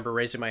I remember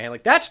raising my hand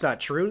like, that's not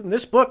true. In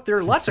this book, there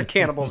are lots of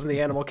cannibals in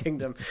the animal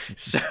kingdom.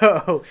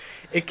 So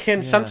it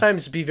can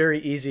sometimes be very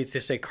easy to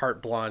say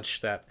carte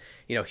blanche that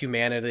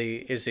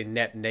humanity is a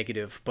net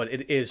negative, but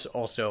it is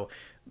also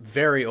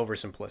very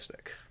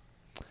oversimplistic.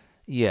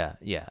 Yeah.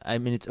 I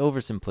mean, it's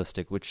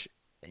oversimplistic, which,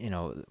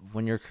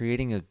 when you're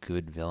creating a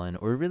good villain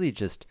or really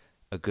just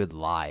a good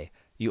lie,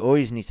 you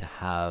always need to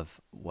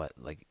have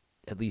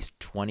at least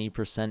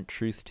 20%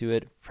 truth to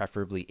it,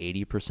 preferably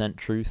 80%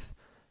 truth.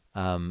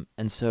 And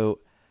so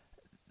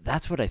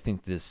that's what I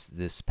think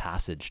this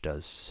passage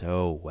does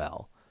so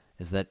well,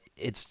 is that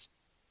it's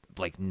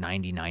like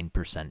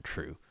 99%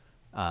 true.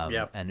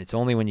 And it's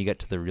only when you get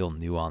to the real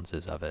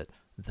nuances of it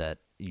that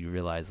you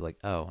realize like,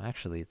 oh,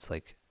 actually it's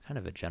like kind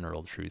of a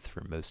general truth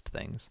for most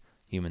things.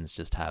 Humans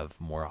just have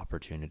more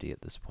opportunity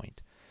at this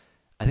point.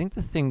 I think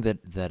the thing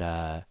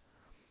that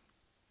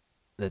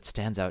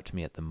stands out to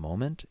me at the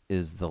moment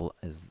is the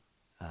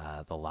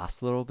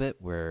last little bit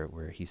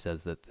where he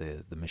says that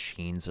the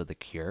machines are the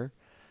cure.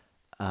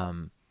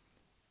 And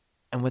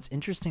what's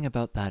interesting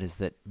about that is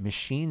that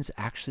machines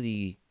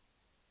actually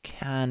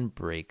can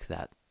break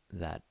that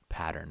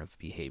pattern of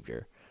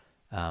behavior,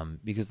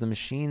 because the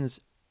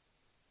machines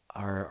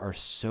are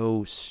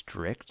so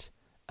strict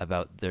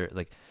about their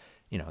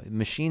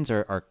machines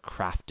are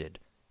crafted.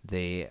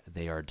 They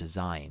are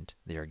designed.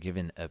 They are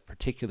given a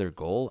particular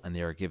goal, and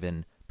they are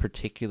given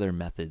particular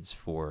methods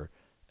for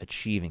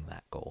achieving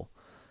that goal.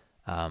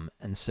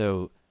 And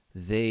so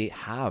they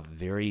have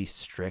very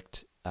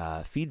strict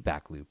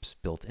feedback loops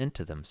built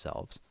into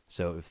themselves.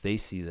 So if they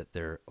see that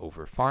they're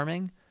over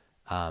farming,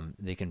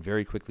 they can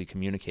very quickly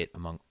communicate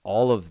among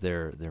all of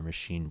their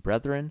machine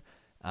brethren,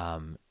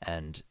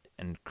 and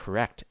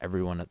correct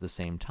everyone at the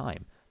same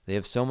time. They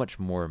have so much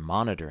more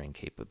monitoring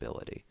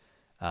capability.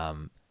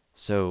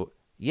 So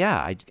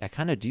yeah, I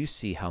kind of do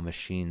see how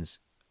machines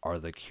are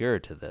the cure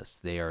to this.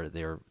 They're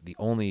the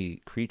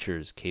only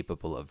creatures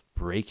capable of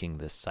breaking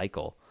this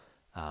cycle,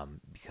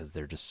 because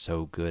they're just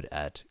so good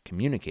at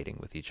communicating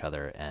with each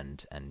other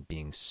and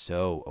being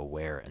so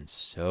aware and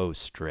so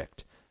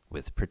strict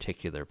with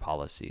particular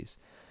policies.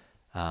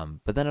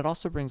 But then it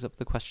also brings up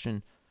the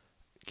question,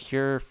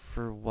 cure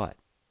for what?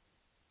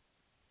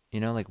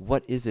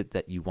 What is it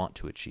that you want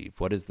to achieve?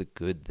 What is the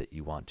good that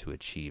you want to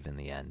achieve in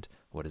the end?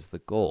 What is the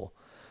goal?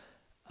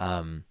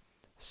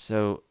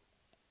 So,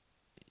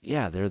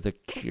 yeah, they're the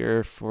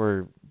cure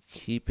for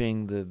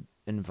keeping the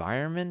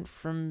environment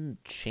from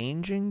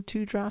changing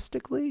too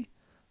drastically.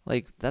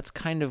 That's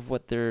kind of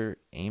what they're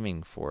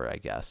aiming for, I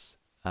guess.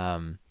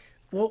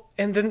 Well,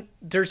 and then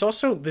there's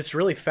also this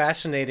really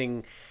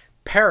fascinating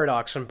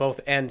paradox on both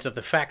ends of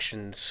the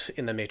factions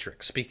in the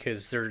Matrix,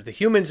 because they're the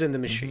humans and the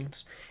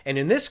machines. Mm-hmm. And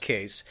in this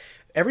case,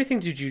 everything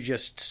that you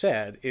just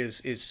said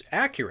is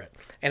accurate.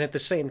 And at the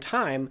same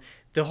time,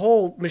 the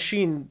whole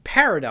machine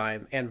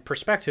paradigm and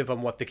perspective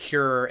on what the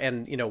cure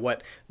and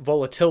what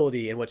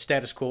volatility and what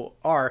status quo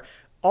are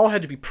all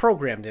had to be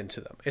programmed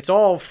into them. It's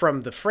all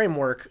from the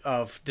framework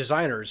of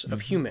designers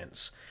of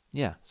humans.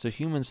 Yeah, so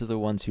humans are the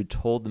ones who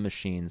told the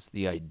machines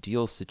the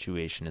ideal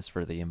situation is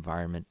for the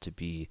environment to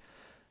be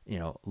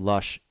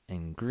lush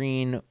and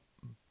green,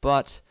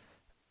 but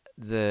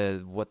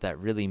what that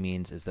really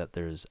means is that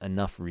there's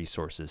enough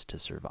resources to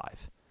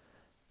survive.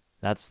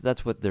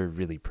 That's what they're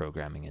really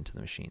programming into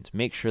the machines.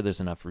 Make sure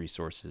there's enough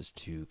resources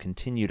to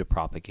continue to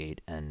propagate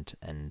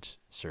and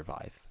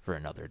survive for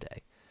another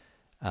day.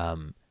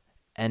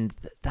 And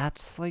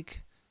that's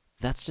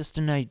just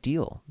an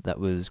ideal that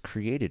was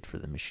created for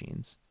the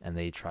machines, and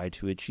they try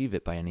to achieve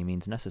it by any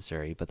means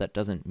necessary, but that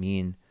doesn't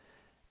mean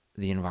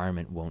the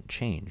environment won't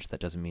change. That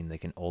doesn't mean they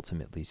can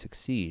ultimately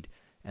succeed,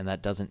 and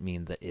that doesn't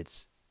mean that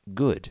it's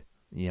good.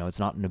 It's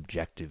not an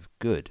objective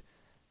good,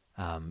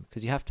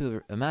 because you have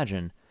to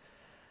imagine.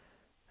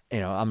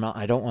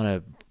 I don't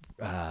want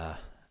to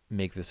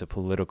make this a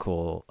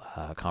political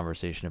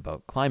conversation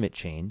about climate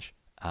change.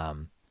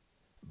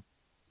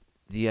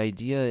 The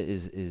idea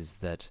is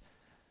that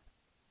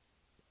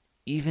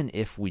even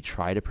if we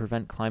try to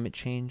prevent climate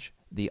change,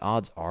 the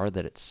odds are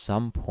that at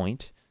some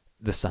point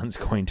the sun's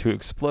going to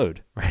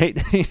explode, right?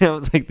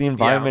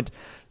 The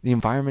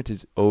environment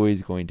is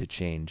always going to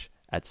change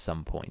at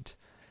some point.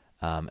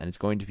 And it's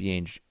going to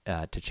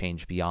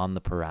change beyond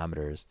the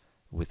parameters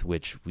with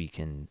which we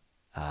can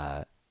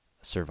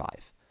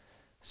survive.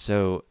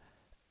 So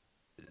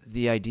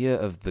the idea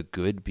of the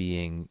good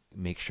being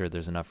make sure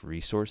there's enough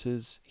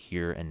resources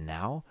here and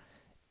now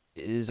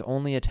is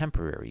only a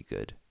temporary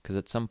good, because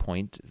at some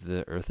point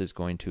the earth is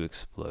going to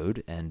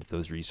explode and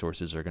those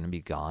resources are going to be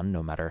gone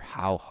no matter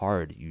how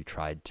hard you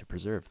tried to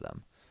preserve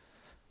them.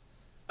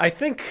 I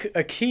think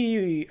a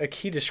key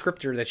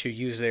descriptor that you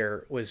used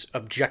there was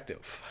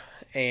objective,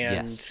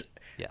 and Yes.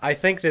 I Yes.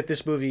 think that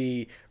this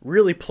movie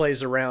really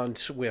plays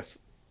around with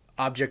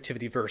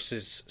objectivity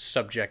versus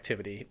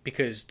subjectivity,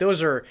 because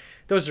those are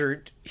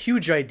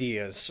huge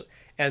ideas,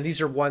 and these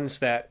are ones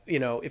that,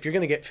 if you're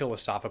going to get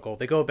philosophical,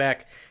 they go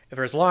back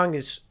for as long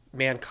as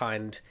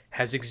mankind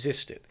has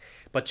existed.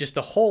 But just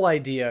the whole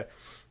idea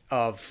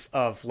of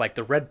like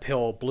the red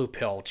pill, blue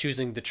pill,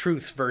 choosing the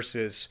truth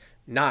versus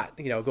not,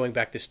 going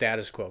back to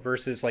status quo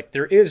versus like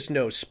there is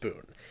no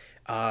spoon.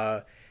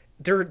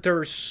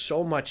 There's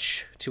so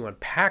much to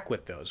unpack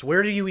with those.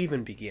 Where do you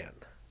even begin?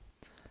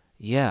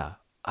 Yeah.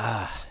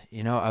 I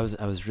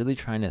was really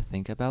trying to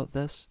think about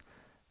this.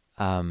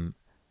 Um,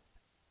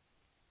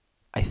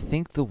 I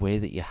think the way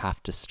that you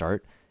have to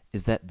start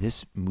is that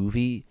this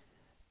movie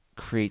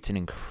creates an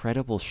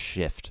incredible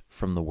shift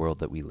from the world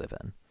that we live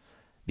in,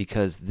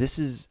 because this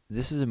is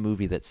a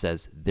movie that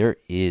says there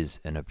is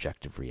an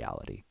objective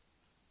reality.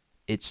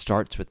 It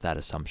starts with that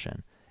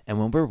assumption. And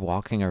when we're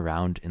walking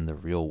around in the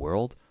real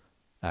world,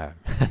 uh,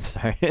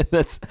 sorry,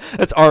 that's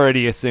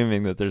already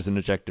assuming that there's an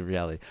objective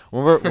reality.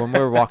 When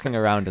we're walking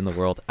around in the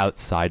world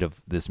outside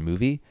of this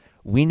movie,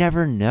 we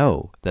never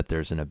know that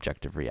there's an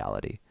objective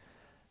reality.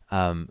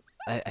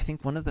 I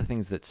think one of the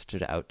things that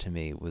stood out to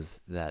me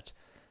was that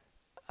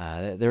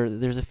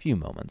there's a few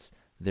moments.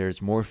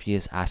 There's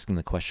Morpheus asking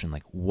the question,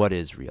 like, what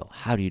is real?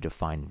 How do you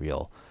define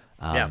real?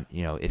 Yeah.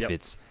 If Yep.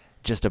 it's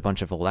just a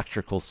bunch of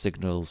electrical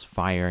signals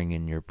firing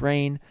in your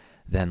brain,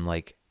 then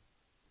like,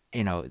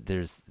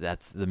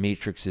 that's the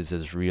Matrix is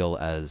as real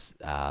as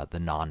the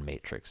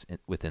non-Matrix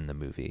within the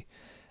movie.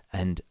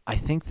 And I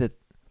think that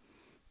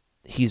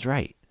he's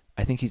right.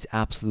 I think he's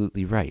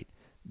absolutely right.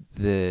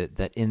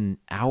 That in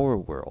our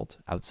world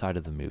outside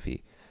of the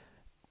movie,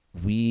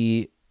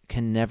 we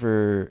can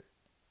never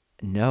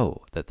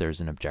know that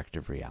there's an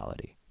objective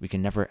reality. We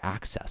can never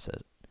access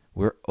it.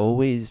 We're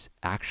always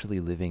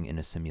actually living in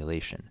a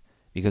simulation,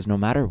 because no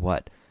matter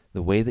what,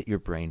 the way that your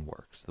brain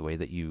works, the way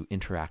that you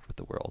interact with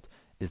the world,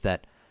 is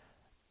that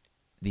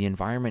the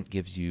environment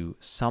gives you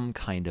some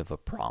kind of a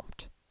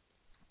prompt,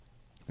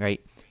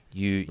 right?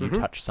 You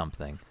touch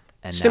something,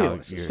 and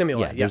Stimulus. now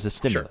Stimuli. Yeah. there's a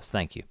Sure. stimulus.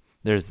 Thank you.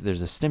 There's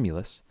a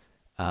stimulus,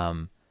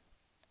 and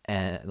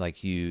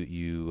like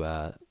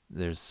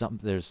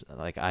there's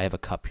like, I have a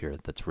cup here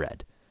that's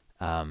red,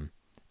 and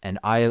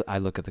I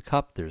look at the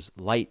cup. There's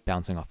light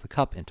bouncing off the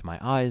cup into my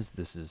eyes.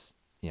 This is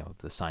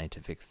the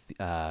scientific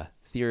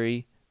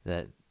theory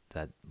that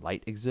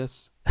light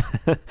exists,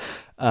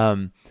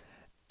 and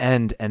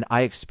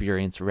I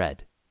experience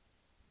red.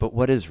 But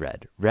what is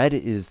red? Red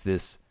is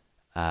this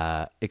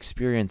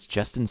experience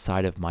just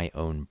inside of my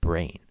own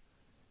brain.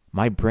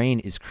 My brain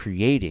is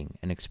creating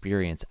an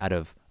experience out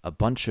of a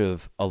bunch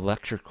of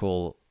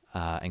electrical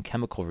and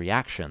chemical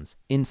reactions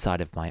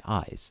inside of my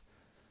eyes.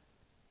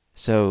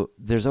 So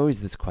there's always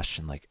this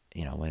question, like,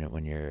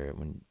 when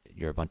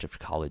you're a bunch of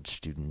college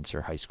students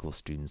or high school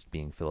students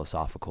being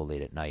philosophical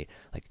late at night,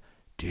 like,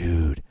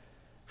 dude,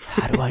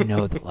 how do I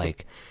know that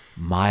like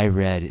my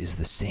red is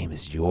the same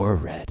as your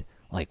red?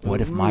 Like,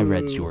 what if my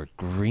red's your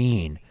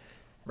green?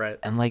 Right.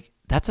 And like,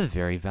 that's a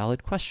very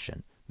valid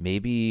question.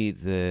 Maybe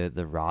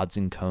the rods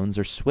and cones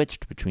are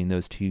switched between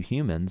those two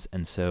humans,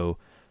 and so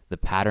the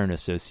pattern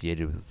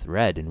associated with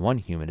red in one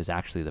human is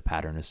actually the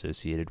pattern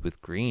associated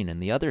with green in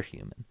the other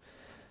human.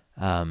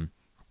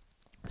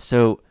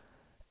 So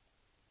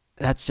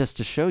that's just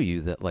to show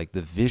you that like the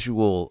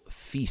visual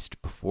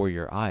feast before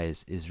your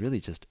eyes is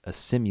really just a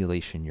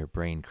simulation your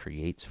brain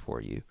creates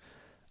for you.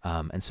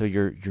 And so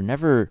you're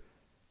never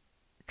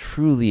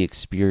truly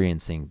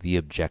experiencing the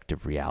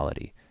objective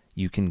reality.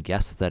 You can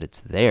guess that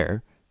it's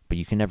there, but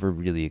you can never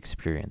really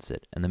experience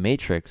it. And The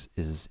Matrix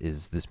is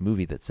this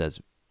movie that says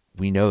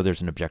we know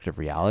there's an objective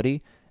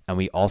reality, and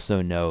we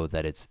also know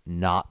that it's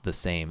not the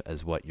same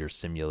as what your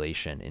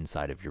simulation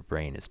inside of your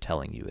brain is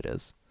telling you it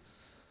is.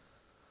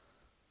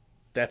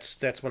 That's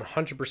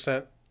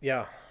 100%.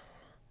 Yeah.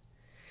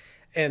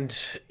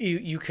 And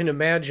you can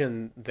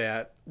imagine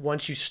that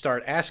once you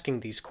start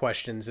asking these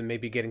questions and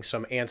maybe getting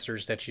some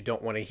answers that you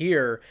don't want to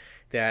hear,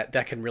 that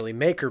can really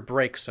make or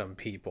break some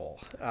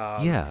people.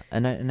 Yeah,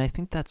 and I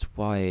think that's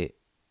why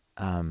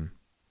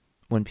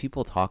when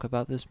people talk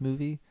about this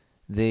movie,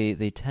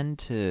 they tend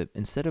to,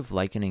 instead of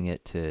likening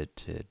it to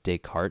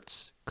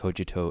Descartes'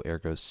 cogito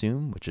ergo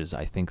sum, which is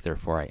I think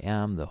therefore I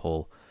am, the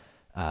whole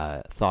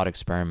thought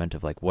experiment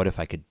of like, what if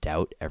I could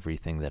doubt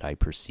everything that I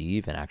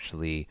perceive, and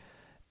actually,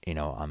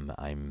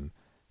 I'm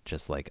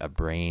just like a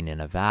brain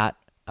in a vat,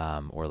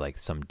 or like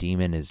some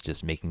demon is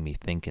just making me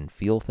think and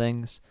feel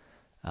things,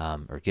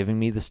 or giving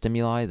me the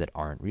stimuli that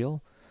aren't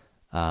real.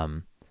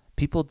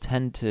 People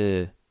tend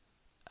to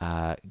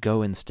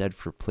go instead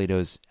for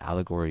Plato's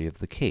allegory of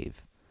the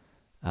cave,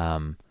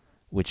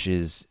 which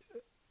is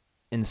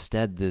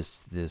instead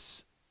this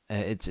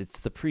it's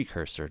the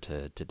precursor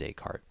to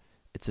Descartes.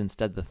 It's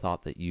instead the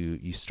thought that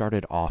you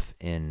started off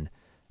in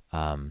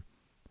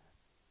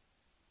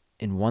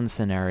one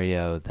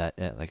scenario that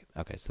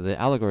so the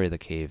allegory of the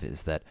cave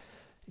is that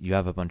you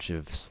have a bunch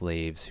of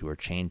slaves who are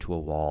chained to a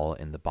wall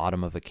in the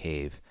bottom of a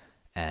cave,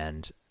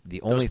 and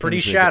the only Those pretty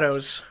things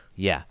shadows.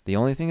 the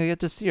only thing they get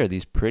to see are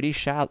these pretty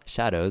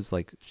shadows,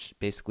 like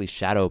basically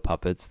shadow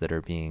puppets that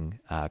are being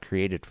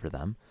created for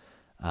them.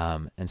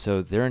 And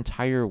so their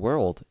entire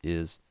world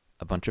is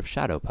a bunch of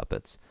shadow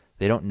puppets.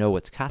 They don't know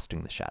what's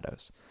casting the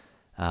shadows.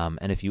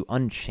 And if you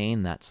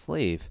unchain that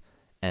slave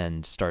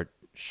and start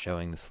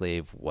showing the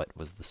slave what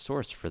was the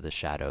source for the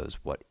shadows,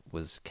 what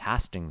was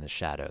casting the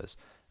shadows,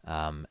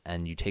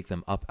 and you take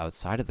them up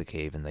outside of the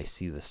cave and they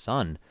see the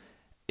sun,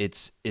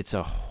 it's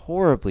a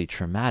horribly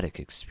traumatic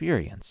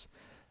experience.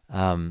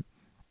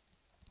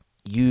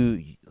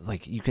 You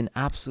can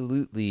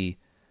absolutely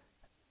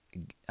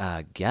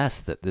guess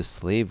that this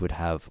slave would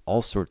have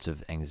all sorts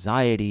of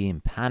anxiety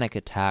and panic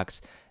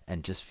attacks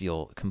and just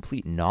feel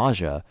complete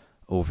nausea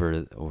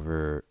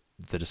over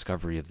the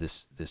discovery of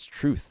this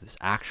truth, this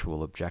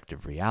actual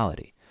objective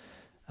reality.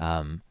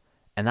 And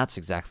that's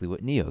exactly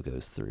what Neo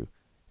goes through.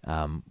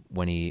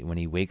 When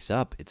he wakes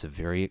up, it's a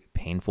very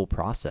painful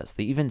process.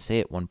 They even say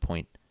at one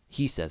point,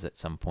 he says at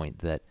some point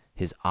that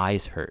his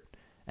eyes hurt,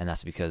 and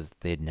that's because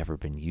they had never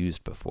been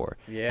used before.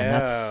 Yeah. And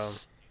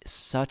that's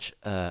such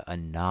a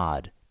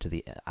nod to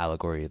the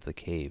allegory of the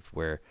cave,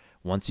 where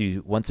once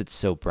it's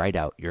so bright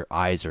out, your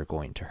eyes are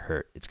going to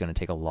hurt. It's going to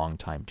take a long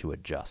time to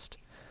adjust.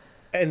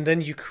 And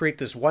then you create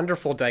this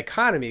wonderful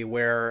dichotomy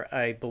where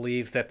I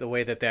believe that the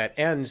way that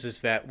ends is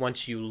that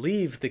once you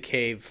leave the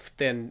cave,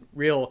 then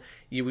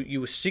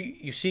you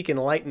seek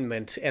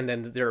enlightenment, and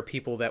then there are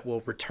people that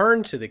will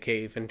return to the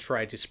cave and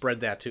try to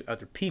spread that to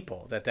other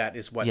people. That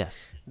is what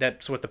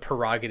that's what the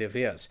prerogative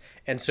is.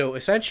 And so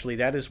essentially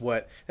that's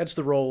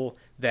the role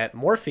that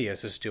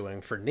Morpheus is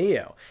doing for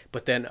Neo.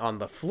 But then on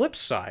the flip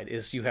side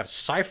is you have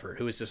Cypher,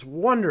 who is this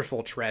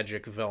wonderful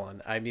tragic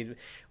villain. I mean,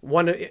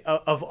 one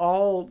of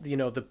all,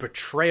 the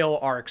betrayal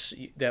arcs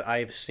that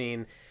I've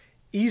seen,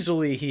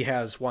 easily he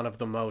has one of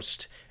the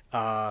most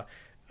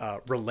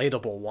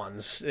relatable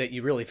ones, that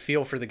you really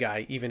feel for the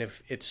guy, even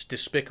if it's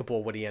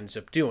despicable what he ends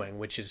up doing,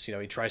 which is,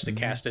 he tries to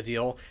cast a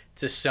deal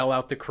to sell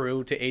out the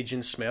crew to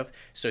Agent Smith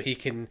so he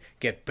can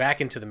get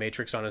back into the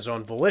Matrix on his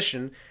own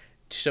volition,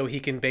 so he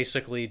can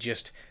basically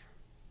just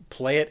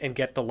play it and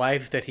get the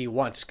life that he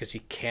wants, because he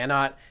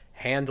cannot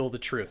handle the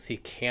truth. He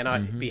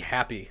cannot be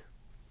happy.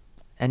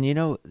 And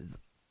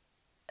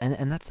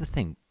and that's the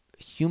thing.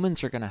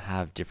 Humans are going to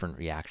have different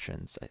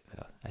reactions.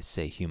 I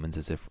say humans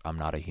as if I'm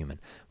not a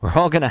human. We're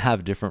all going to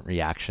have different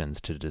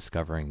reactions to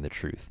discovering the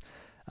truth.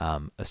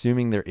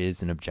 Assuming there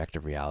is an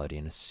objective reality,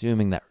 and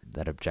assuming that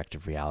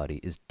objective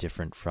reality is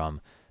different from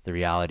the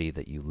reality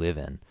that you live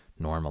in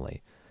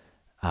normally.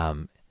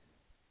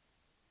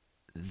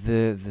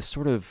 The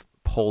sort of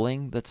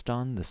polling that's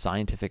done, the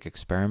scientific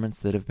experiments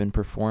that have been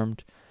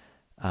performed,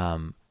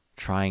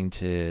 trying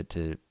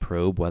to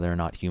probe whether or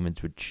not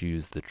humans would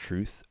choose the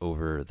truth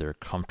over their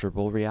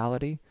comfortable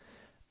reality,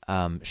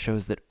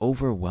 shows that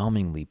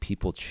overwhelmingly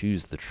people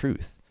choose the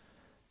truth.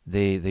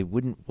 They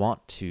wouldn't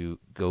want to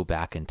go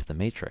back into the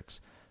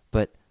Matrix.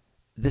 But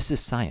this is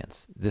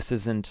science. This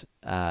isn't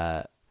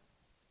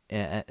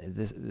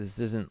this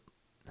isn't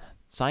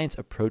science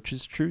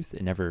approaches truth.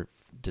 It never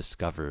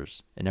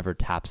discovers, it never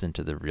taps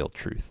into the real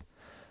truth.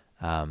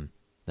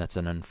 That's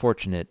an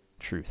unfortunate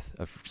truth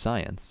of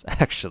science,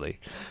 actually.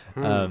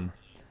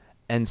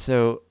 And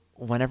so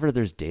whenever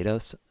there's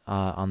data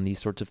on these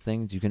sorts of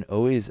things, you can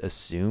always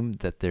assume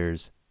that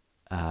there's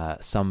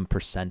some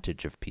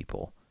percentage of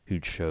people who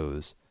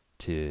chose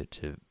to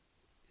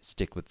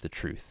stick with the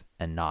truth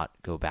and not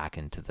go back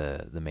into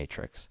the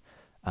Matrix.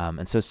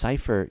 And so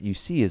Cypher, you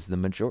see, is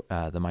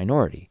the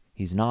minority.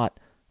 He's not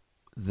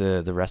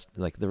the rest.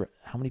 Like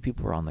how many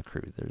people were on the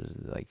crew? There's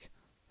like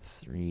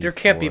 3. There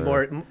can't be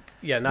more.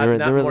 Yeah, not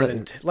more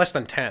than less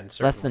than 10.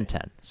 Certainly. Less than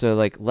 10. So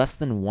like less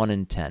than 1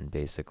 in 10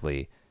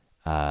 basically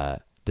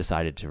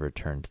decided to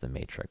return to the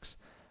Matrix.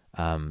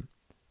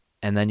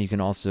 And then you can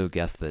also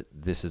guess that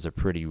this is a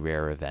pretty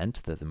rare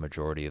event, that the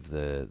majority of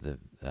the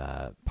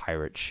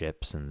pirate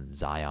ships and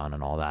Zion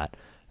and all that,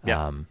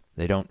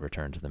 they don't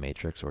return to the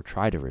Matrix or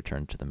try to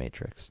return to the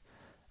Matrix.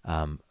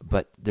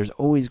 But there's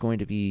always going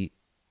to be,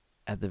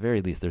 at the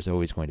very least, there's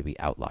always going to be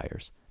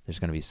outliers. There's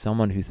going to be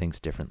someone who thinks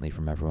differently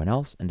from everyone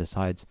else and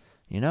decides,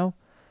 well,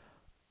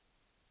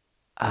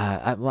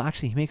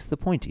 actually, he makes the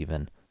point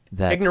even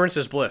that ignorance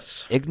is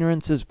bliss.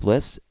 Ignorance is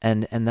bliss,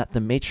 and that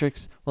the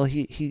Matrix. Well,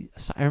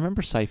 I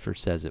remember Cypher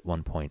says at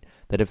one point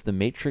that if the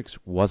Matrix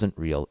wasn't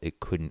real, it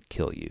couldn't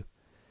kill you,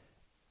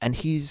 and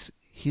he's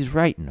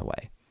right in a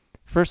way.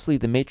 Firstly,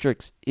 the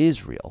Matrix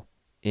is real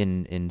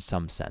in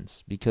some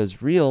sense,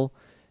 because real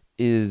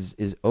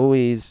is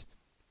always,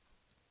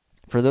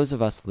 for those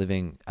of us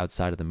living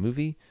outside of the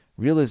movie,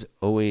 real is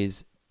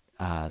always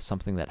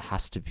something that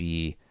has to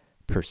be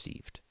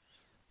perceived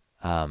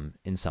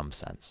in some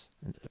sense,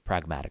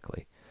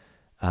 pragmatically.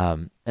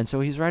 And so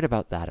he's right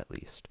about that, at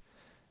least.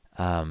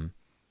 The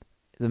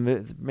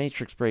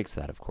Matrix breaks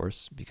that, of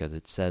course, because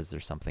it says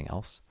there's something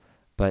else.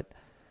 But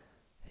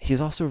he's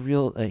also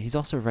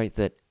right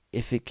that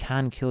if it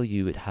can kill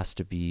you, it has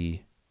to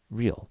be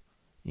real.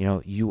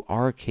 you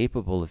are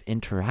capable of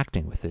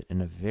interacting with it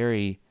in a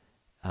very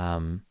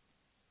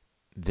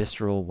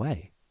visceral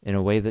way, in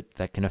a way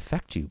that can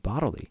affect you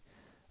bodily.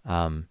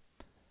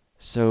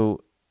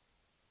 So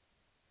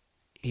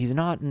he's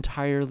not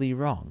entirely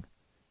wrong.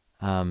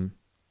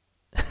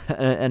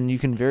 And you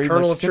can very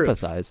Kernel much of truth.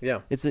 sympathize.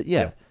 Yeah.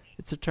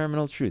 It's a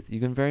terminal truth. You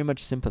can very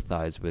much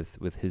sympathize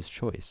with his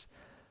choice.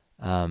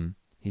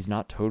 He's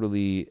not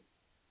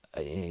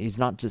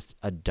just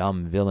a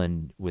dumb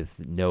villain with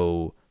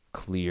no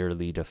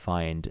clearly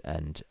defined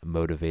and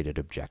motivated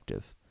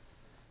objective.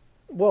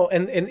 Well,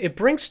 and it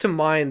brings to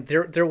mind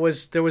there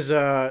was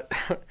a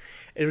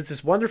it was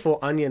this wonderful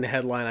Onion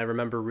headline I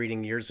remember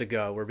reading years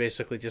ago, where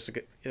basically just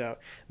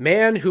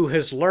man who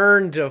has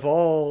learned of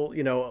all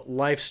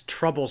life's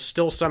troubles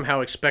still somehow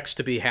expects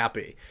to be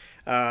happy,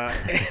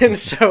 and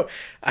so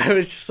I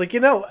was just like,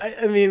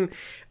 I mean,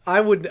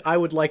 I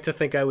would like to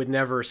think I would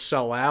never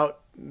sell out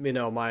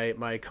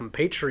my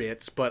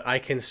compatriots, but I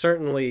can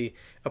certainly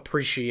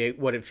appreciate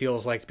what it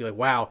feels like to be like,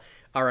 wow,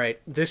 all right,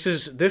 this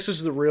is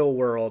the real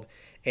world.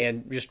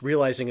 And just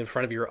realizing in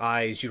front of your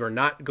eyes, you are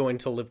not going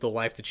to live the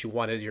life that you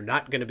wanted. You're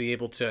not going to be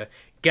able to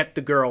get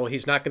the girl.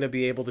 He's not going to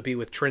be able to be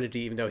with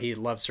Trinity, even though he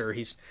loves her.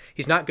 He's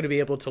not going to be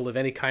able to live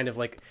any kind of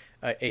like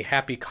a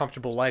happy,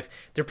 comfortable life.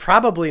 They're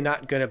probably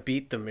not going to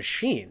beat the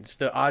machines.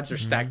 The odds are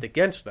stacked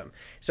against them.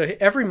 So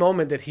every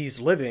moment that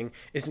he's living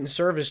is in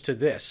service to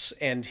this,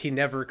 and he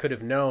never could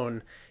have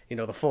known,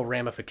 the full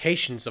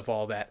ramifications of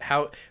all that.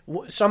 How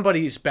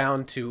somebody's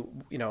bound to,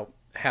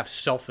 have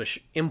selfish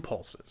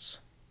impulses.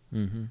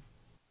 Mm-hmm.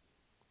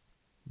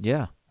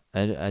 Yeah,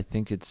 I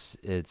think it's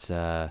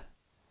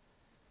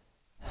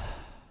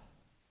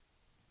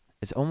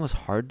almost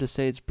hard to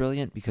say it's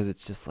brilliant, because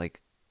it's just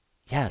like,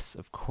 yes,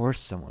 of course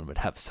someone would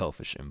have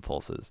selfish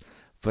impulses,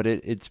 but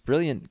it's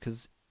brilliant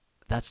because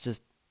that's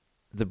just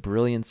the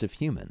brilliance of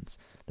humans,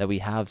 that we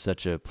have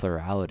such a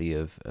plurality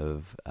of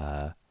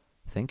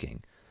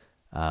thinking,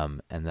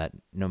 and that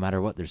no matter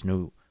what, there's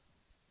no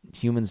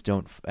humans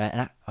don't.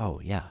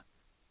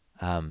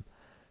 So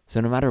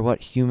no matter what,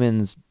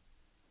 humans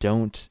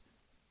don't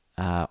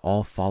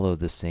all follow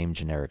the same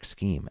generic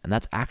scheme. And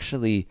that's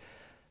actually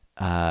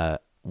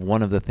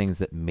one of the things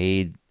that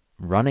made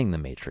running the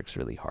Matrix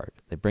really hard.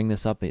 They bring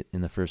this up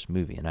in the first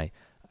movie, and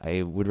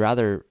I would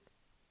rather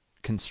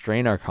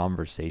constrain our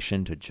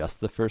conversation to just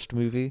the first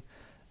movie,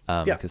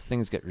 because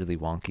things get really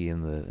wonky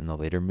in the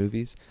later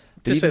movies.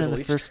 But even in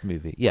the first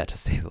movie, to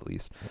say the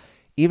least,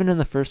 even in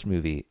the first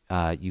movie,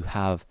 you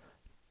have,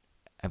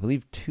 I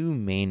believe, two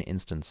main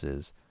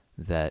instances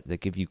that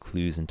give you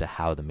clues into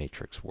how the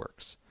Matrix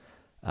works.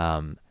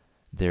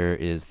 There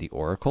is the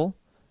Oracle,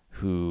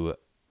 who's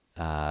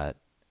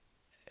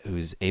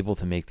able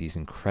to make these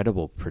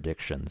incredible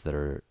predictions that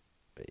are,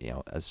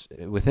 as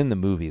within the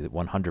movie,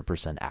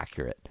 100%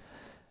 accurate.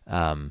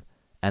 And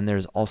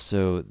there's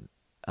also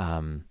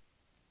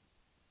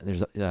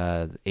there's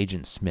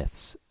Agent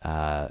Smith's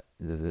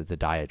the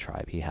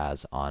diatribe he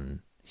has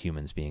on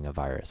humans being a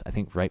virus. I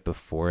think right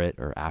before it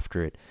or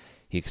after it,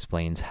 he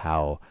explains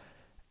how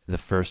the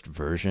first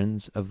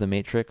versions of the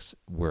Matrix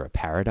were a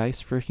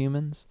paradise for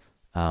humans,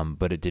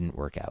 but it didn't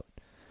work out.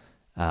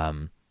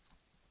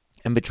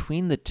 And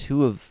between the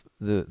two of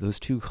those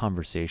two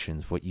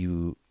conversations, what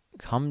you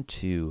come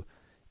to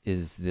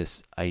is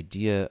this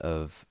idea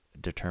of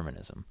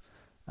determinism.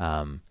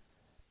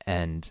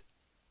 And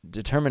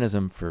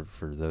determinism, for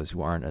those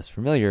who aren't as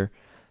familiar,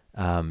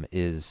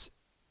 is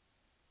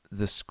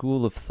the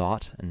school of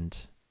thought, and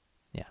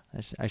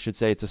I should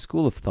say it's a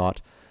school of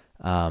thought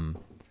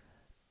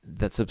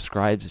that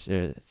subscribes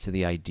to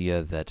the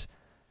idea that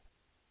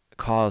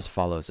cause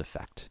follows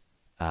effect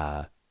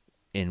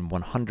in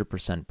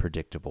 100%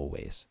 predictable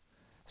ways.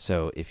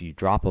 So if you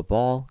drop a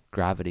ball,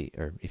 gravity,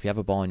 or if you have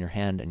a ball in your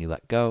hand and you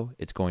let go,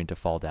 it's going to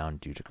fall down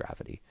due to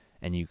gravity.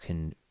 And you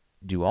can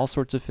do all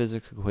sorts of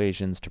physics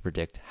equations to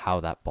predict how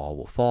that ball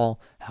will fall,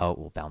 how it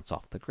will bounce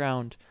off the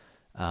ground.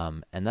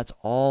 And that's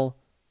all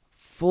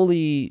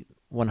fully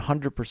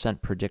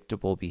 100%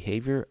 predictable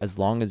behavior, as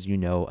long as you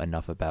know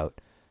enough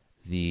about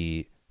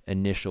the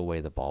initial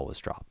way the ball was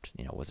dropped.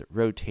 Was it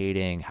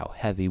rotating? How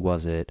heavy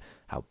was it?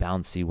 How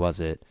bouncy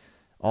was it?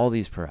 All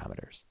these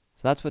parameters.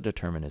 So that's what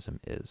determinism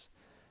is.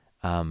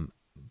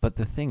 But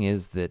the thing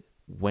is that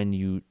when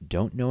you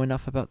don't know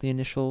enough about the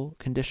initial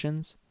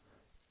conditions,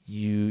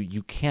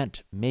 you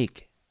can't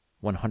make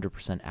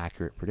 100%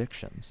 accurate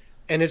predictions.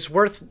 And it's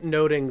worth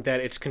noting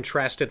that it's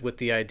contrasted with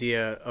the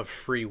idea of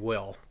free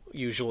will,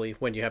 usually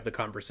when you have the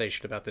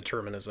conversation about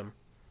determinism.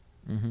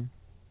 Mm-hmm.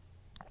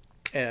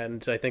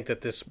 And I think that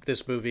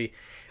this movie,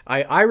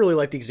 I really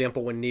like the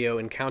example when Neo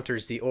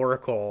encounters the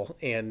Oracle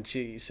and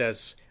she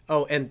says,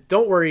 "Oh, and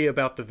don't worry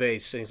about the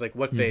vase." And he's like,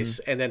 "What vase?"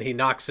 Mm-hmm. And then he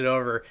knocks it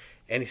over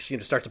and he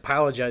starts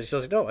apologizing. He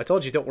says, "No, I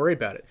told you, don't worry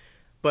about it."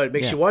 But it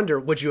makes you wonder,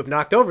 would you have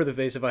knocked over the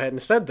vase if I hadn't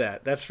said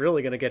that? That's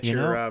really going to get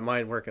your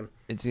mind working.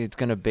 It's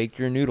going to bake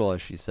your noodle,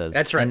 as she says.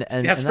 That's right.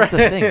 And that's the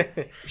thing.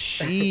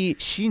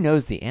 She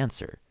knows the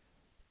answer.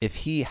 If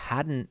she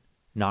hadn't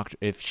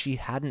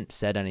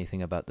said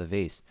anything about the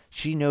vase,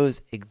 she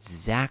knows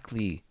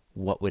exactly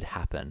what would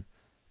happen,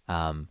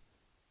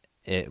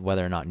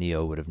 whether or not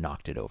Neo would have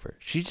knocked it over.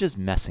 She's just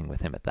messing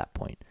with him at that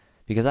point,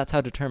 because that's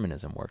how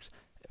determinism works.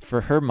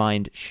 For her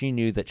mind, she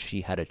knew that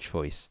she had a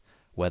choice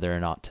whether or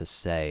not to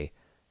say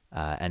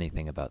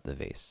anything about the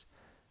vase,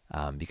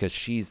 because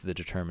she's the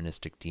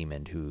deterministic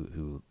demon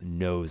who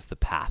knows the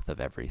path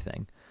of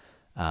everything.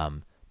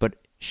 But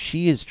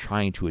she is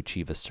trying to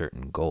achieve a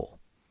certain goal.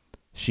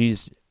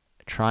 She's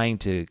trying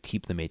to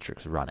keep the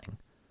Matrix running,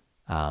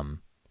 or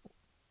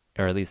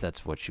at least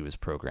that's what she was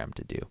programmed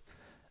to do.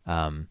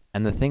 And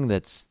the thing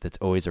that's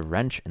always a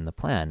wrench in the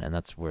plan, and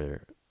that's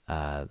where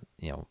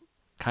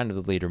kind of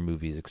the later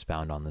movies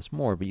expound on this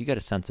more, but you get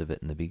a sense of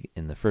it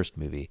in the first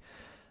movie.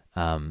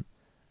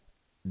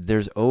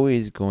 There's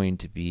always going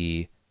to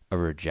be a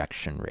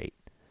rejection rate,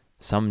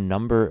 some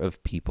number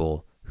of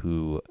people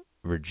who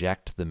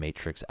reject the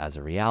Matrix as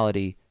a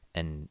reality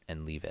and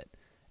leave it.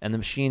 And the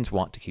machines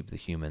want to keep the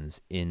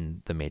humans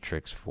in the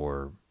Matrix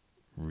for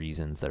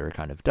reasons that are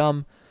kind of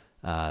dumb,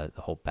 the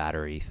whole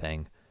battery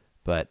thing.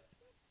 But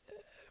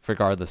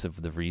regardless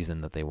of the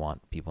reason that they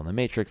want people in the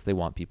Matrix, they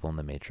want people in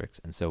the Matrix.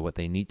 And so what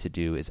they need to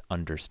do is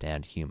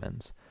understand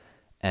humans.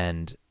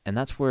 And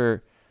that's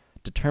where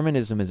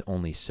determinism is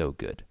only so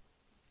good.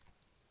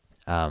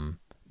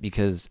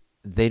 Because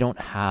they don't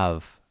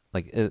have,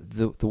 like,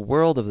 the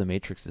world of the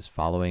Matrix is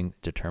following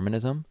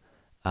determinism,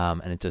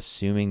 and it's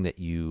assuming that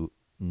you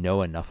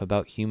know enough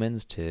about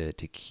humans to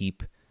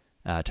keep,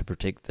 to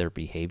predict their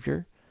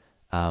behavior.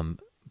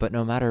 But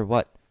no matter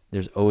what,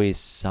 there's always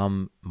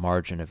some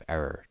margin of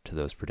error to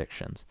those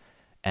predictions.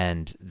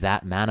 And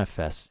that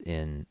manifests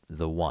in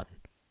the one,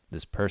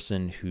 this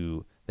person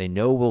who they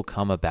know will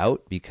come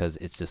about because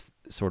it's just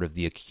sort of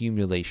the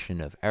accumulation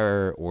of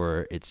error,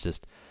 or it's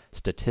just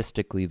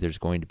statistically there's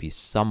going to be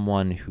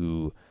someone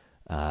who,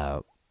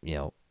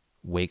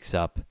 wakes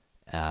up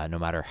no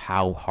matter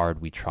how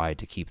hard we try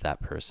to keep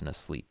that person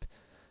asleep.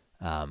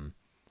 And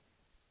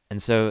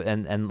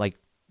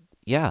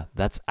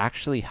that's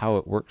actually how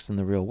it works in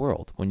the real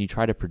world. When you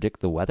try to predict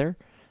the weather,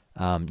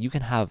 you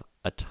can have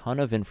a ton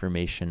of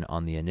information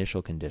on the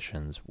initial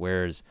conditions,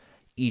 where's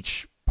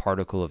each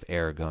particle of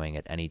air going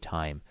at any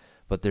time,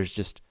 but there's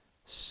just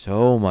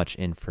so much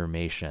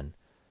information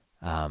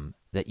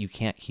that you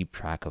can't keep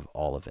track of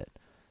all of it.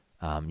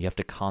 You have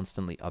to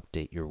constantly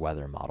update your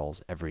weather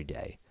models every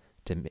day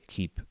to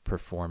keep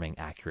performing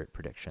accurate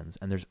predictions.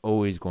 And there's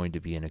always going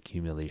to be an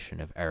accumulation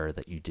of error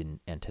that you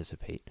didn't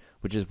anticipate,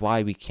 which is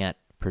why we can't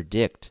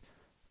predict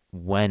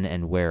when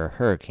and where a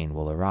hurricane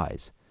will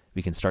arise.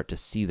 We can start to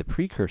see the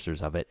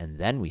precursors of it, and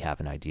then we have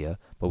an idea,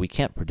 but we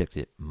can't predict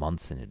it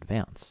months in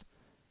advance.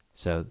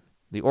 So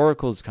the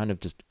Oracle is kind of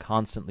just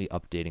constantly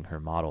updating her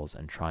models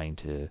and trying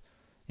to,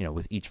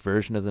 with each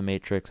version of the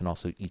Matrix and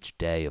also each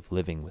day of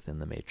living within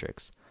the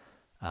Matrix.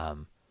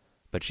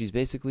 But she's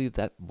basically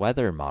that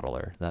weather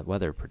modeler, that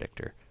weather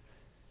predictor.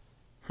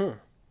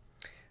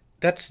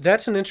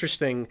 That's an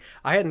interesting.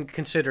 I hadn't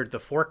considered the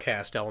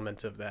forecast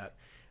element of that.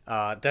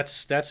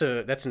 That's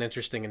an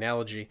interesting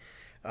analogy.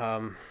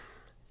 Wow.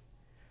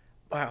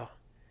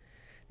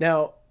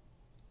 Now,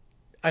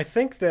 I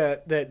think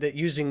that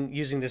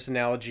using this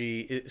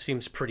analogy, it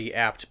seems pretty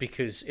apt,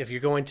 because if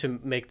you're going to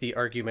make the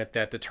argument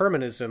that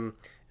determinism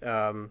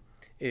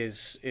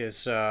is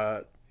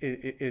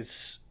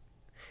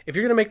if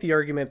you're going to make the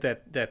argument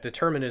that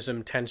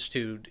determinism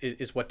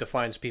is what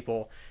defines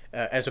people,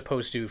 as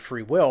opposed to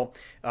free will,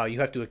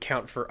 you have to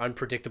account for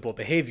unpredictable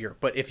behavior.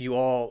 But if you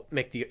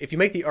make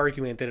the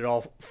argument that it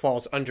all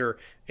falls under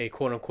a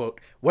quote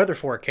unquote weather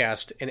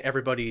forecast, and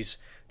everybody's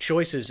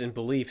choices and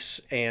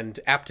beliefs and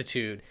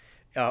aptitude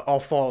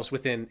all falls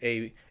within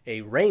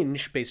a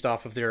range based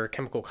off of their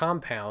chemical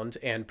compound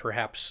and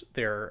perhaps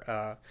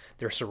their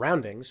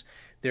surroundings,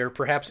 there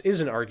perhaps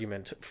is an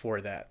argument for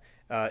that.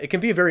 It can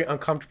be a very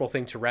uncomfortable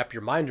thing to wrap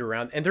your mind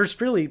around, and there's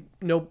really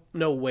no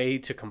way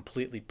to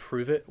completely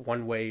prove it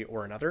one way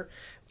or another,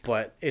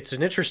 but it's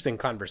an interesting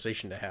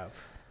conversation to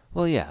have.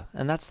 Well, yeah,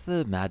 and that's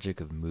the magic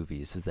of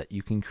movies, is that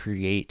you can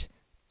create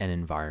an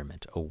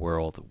environment, a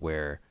world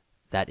where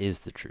that is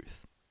the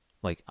truth.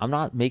 Like, I'm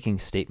not making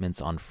statements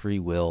on free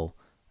will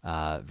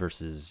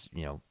versus,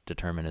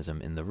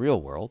 determinism in the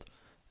real world,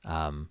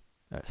 in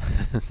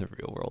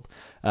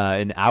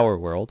our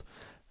world.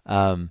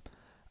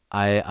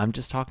 I'm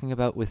just talking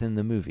about within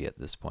the movie at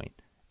this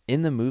point.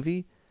 In the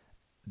movie,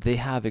 they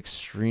have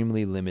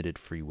extremely limited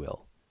free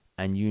will.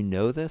 And you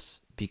know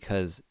this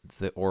because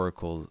the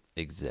Oracle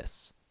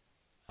exists.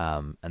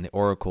 And the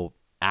Oracle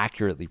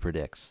accurately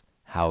predicts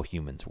how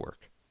humans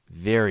work.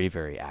 Very,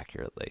 very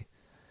accurately.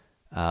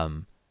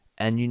 And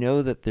you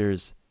know that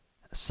there's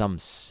some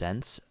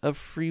sense of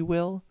free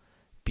will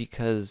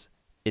because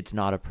it's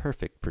not a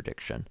perfect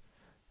prediction.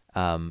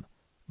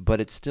 But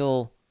it's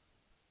still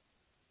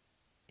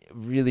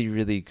really,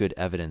 really good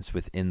evidence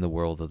within the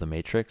world of the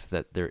Matrix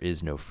that there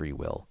is no free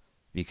will,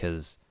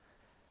 because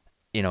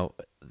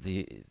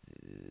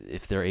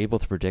if they're able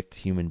to predict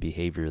human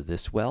behavior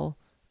this well,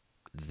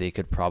 they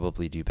could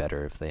probably do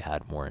better if they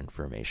had more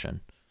information.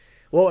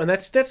 Well, and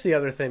that's the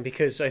other thing,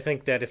 because I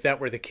think that if that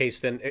were the case,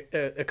 then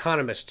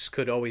economists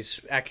could always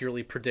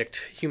accurately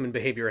predict human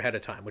behavior ahead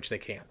of time, which they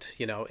can't.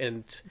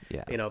 And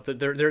Yeah.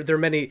 there are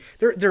many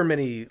there are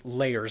many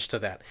layers to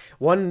that.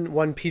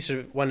 One piece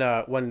of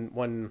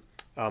one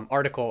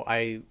article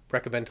I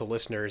recommend to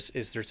listeners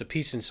is there's a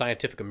piece in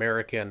Scientific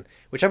American,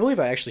 which I believe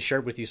I actually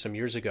shared with you some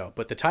years ago.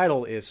 But the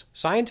title is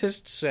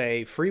 "Scientists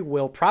Say Free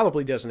Will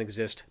Probably Doesn't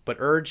Exist, but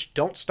Urge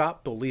Don't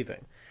Stop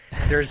Believing."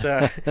 There's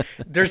a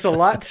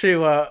lot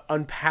to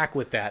unpack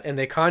with that, and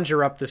they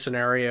conjure up the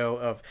scenario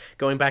of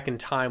going back in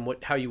time,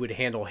 how you would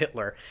handle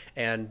Hitler,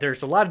 and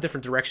there's a lot of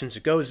different directions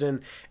it goes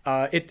in.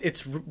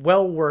 It's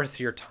well worth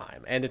your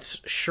time, and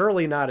it's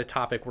surely not a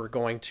topic we're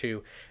going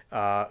to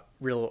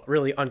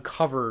really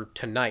uncover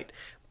tonight,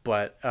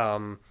 but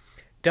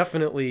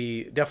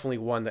definitely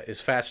one that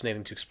is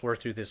fascinating to explore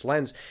through this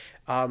lens.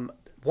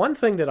 One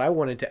thing that I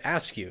wanted to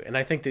ask you, and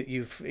I think that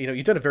you've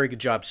done a very good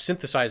job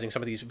synthesizing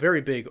some of these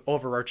very big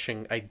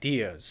overarching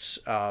ideas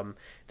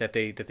that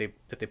they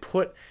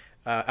put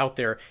out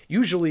there.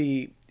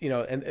 Usually,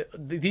 and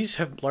these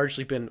have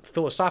largely been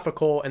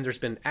philosophical, and there's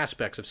been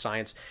aspects of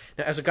science.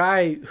 Now, as a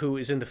guy who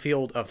is in the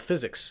field of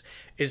physics,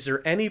 is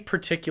there any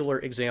particular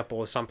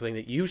example of something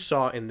that you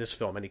saw in this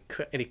film,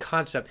 any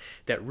concept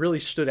that really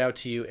stood out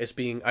to you as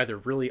being either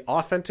really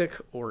authentic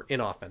or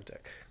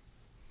inauthentic?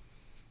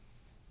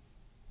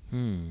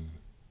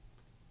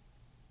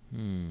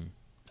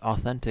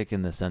 Authentic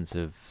in the sense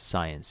of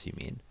science, you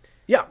mean?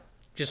 Yeah,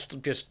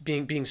 just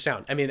being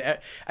sound. I mean,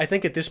 I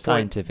think at this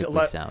point,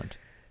 Scientifically sound.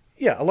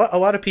 Yeah, a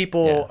lot of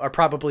people are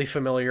probably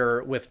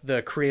familiar with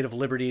the creative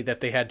liberty that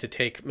they had to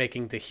take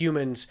making the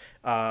humans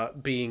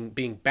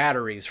being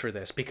batteries for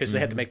this, because they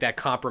had to make that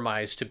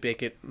compromise to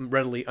make it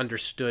readily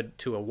understood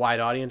to a wide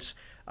audience.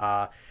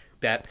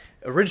 That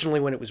originally,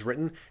 when it was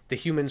written, the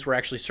humans were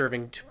actually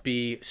serving to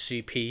be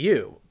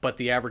CPU, but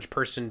the average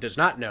person does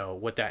not know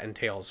what that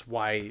entails.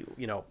 Why,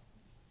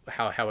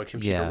 how a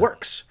computer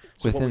works.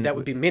 So that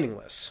would be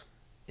meaningless.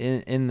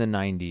 In the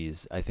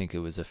 90s, I think it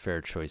was a fair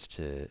choice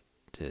to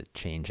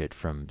change it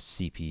from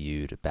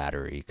CPU to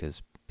battery,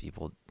 because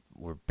people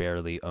were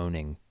barely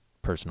owning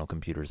personal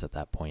computers at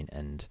that point,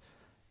 and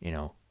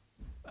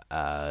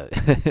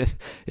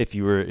if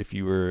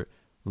you were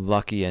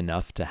lucky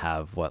enough to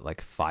have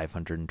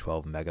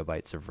 512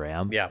 megabytes of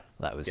RAM,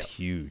 that was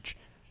huge.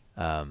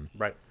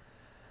 Right.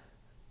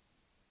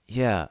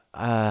 Yeah.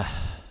 I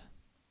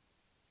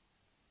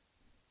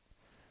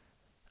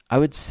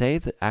would say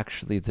that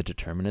actually the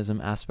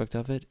determinism aspect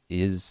of it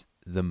is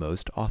the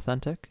most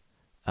authentic.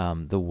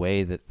 The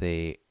way that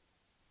they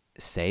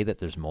say that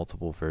there's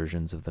multiple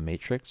versions of the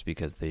Matrix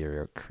because they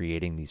are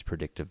creating these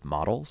predictive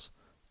models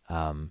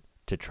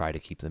to try to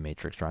keep the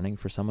Matrix running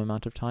for some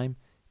amount of time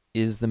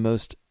is the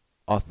most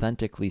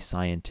authentically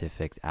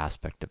scientific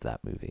aspect of that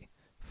movie,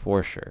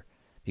 for sure.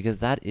 Because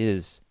that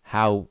is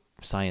how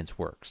science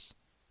works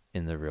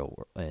in the real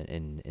world,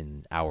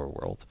 in our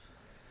world.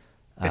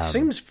 It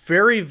seems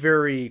very,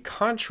 very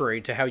contrary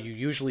to how you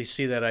usually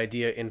see that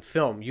idea in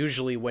film.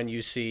 Usually when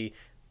you see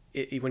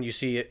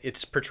it,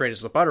 it's portrayed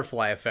as the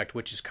butterfly effect,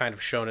 which is kind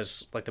of shown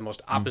as like the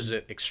most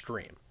opposite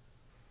extreme.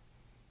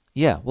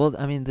 Yeah, well,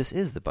 I mean, this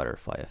is the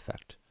butterfly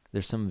effect.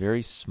 There's some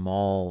very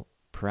small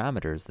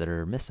parameters that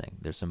are missing.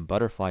 There's some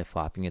butterfly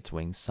flapping its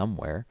wings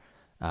somewhere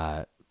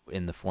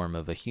in the form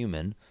of a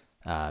human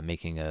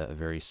making a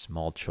very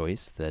small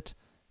choice that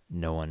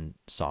no one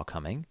saw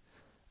coming.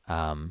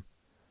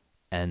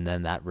 And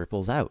then that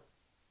ripples out.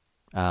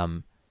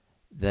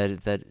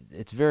 That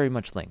it's very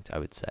much linked, I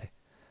would say.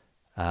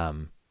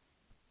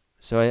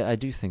 So I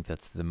do think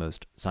that's the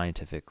most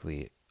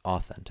scientifically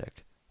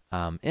authentic.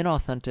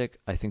 Inauthentic,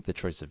 I think the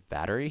choice of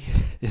battery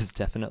is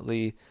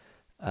definitely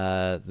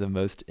the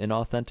most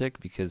inauthentic,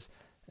 because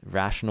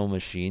rational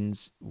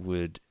machines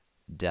would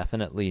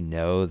definitely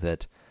know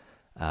that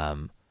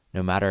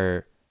no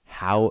matter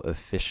how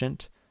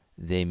efficient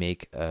they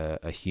make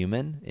a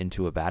human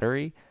into a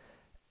battery,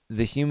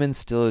 the human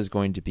still is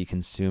going to be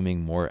consuming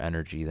more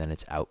energy than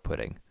it's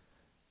outputting.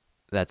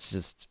 That's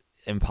just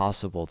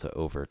impossible to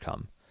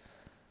overcome.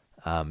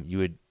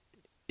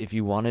 If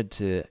you wanted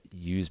to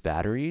use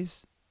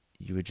batteries,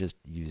 you would just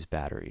use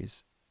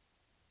batteries.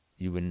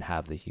 You wouldn't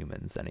have the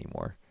humans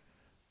anymore.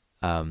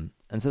 And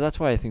so that's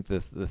why I think the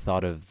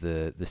thought of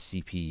the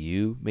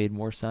CPU made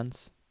more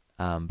sense.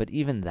 But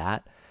even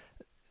that,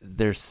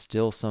 there's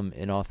still some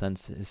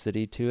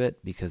inauthenticity to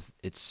it because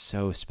it's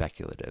so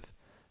speculative.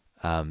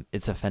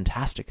 It's a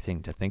fantastic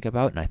thing to think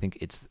about, and I think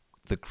it's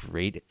the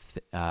great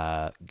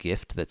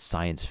gift that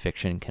science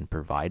fiction can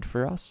provide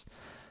for us,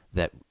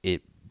 that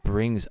it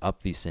brings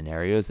up these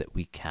scenarios that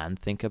we can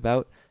think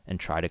about and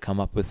try to come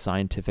up with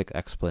scientific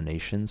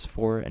explanations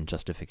for and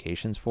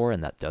justifications for,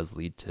 and that does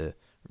lead to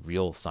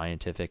real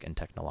scientific and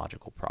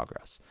technological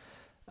progress.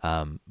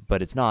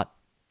 But it's not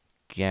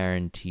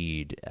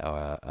guaranteed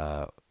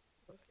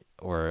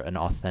or an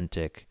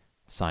authentic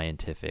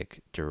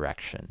scientific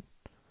direction.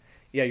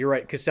 Yeah, you're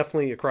right, because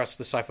definitely across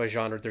the sci-fi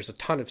genre, there's a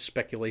ton of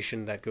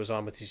speculation that goes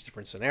on with these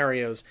different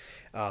scenarios,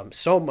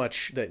 so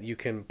much that you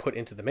can put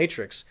into the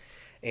Matrix.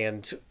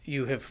 And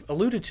you have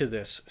alluded to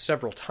this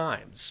several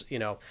times.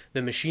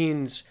 The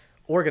machines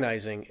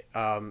organizing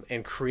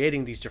and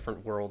creating these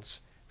different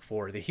worlds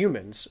for the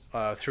humans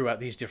throughout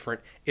these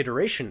different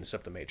iterations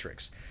of the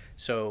Matrix.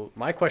 So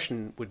my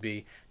question would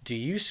be, do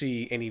you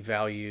see any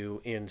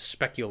value in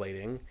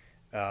speculating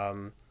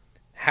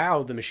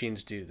how the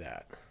machines do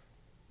that?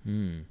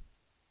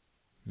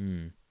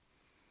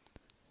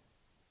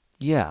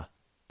 Yeah.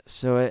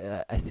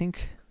 So I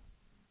think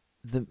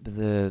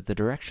the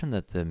direction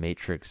that the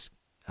Matrix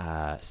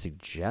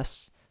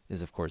suggests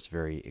is, of course,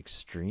 very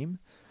extreme.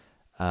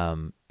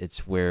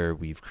 It's where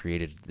we've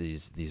created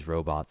these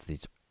robots,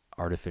 these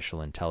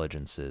artificial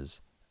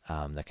intelligences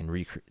that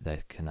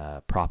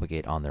can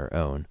propagate on their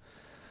own,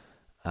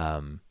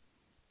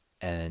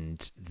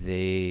 and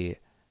they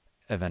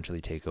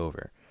eventually take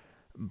over.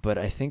 But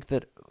I think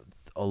that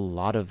a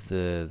lot of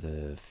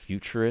the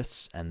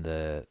futurists and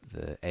the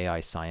AI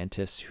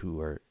scientists who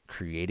are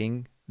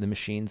creating the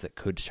machines that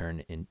could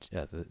turn into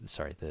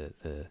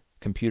the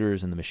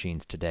computers and the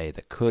machines today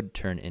that could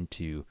turn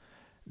into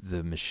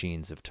the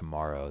machines of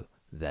tomorrow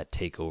that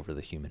take over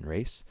the human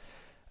race,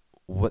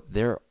 what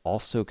they're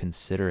also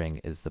considering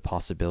is the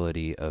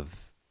possibility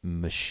of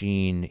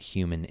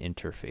machine-human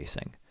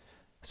interfacing,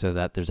 so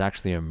that there's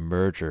actually a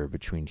merger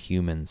between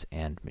humans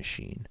and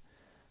machine.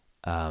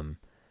 And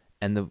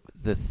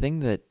the thing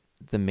that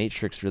the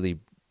Matrix really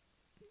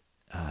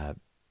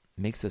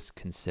makes us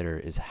consider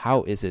is,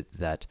 how is it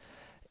that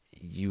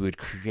you would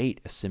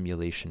create a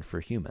simulation for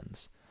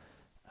humans?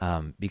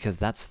 Because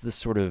that's the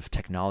sort of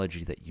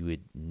technology that you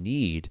would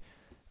need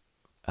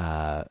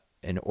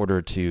in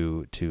order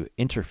to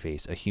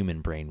interface a human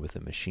brain with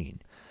a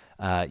machine.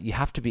 You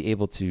have to be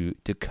able to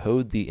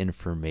decode the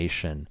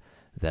information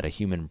that a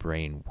human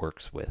brain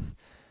works with,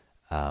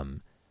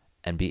 and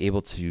be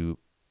able to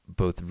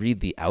both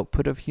read the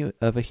output of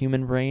a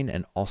human brain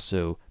and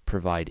also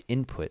provide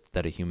input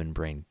that a human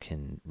brain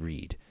can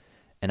read.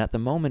 And at the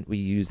moment, we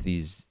use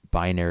these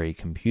binary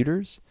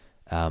computers,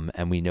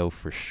 and we know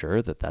for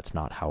sure that that's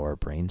not how our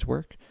brains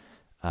work.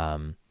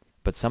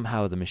 But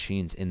somehow the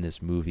machines in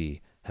this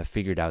movie have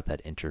figured out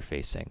that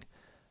interfacing,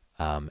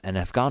 and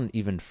have gone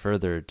even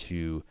further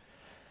to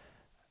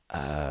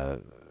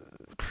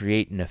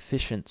create an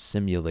efficient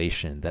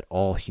simulation that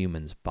all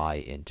humans buy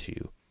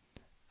into.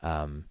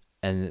 And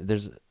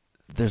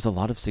there's a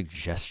lot of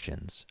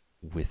suggestions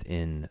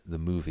within the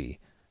movie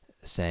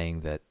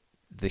saying that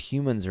the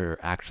humans are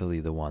actually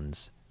the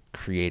ones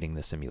creating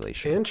the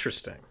simulation.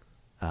 Interesting.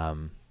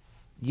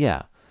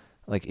 Yeah.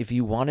 Like, if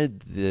you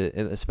wanted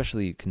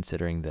especially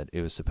considering that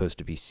it was supposed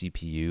to be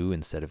CPU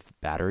instead of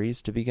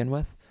batteries to begin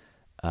with,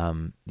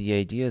 the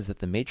idea is that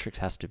the Matrix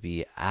has to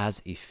be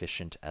as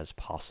efficient as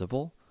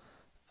possible,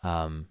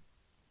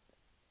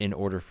 in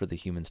order for the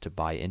humans to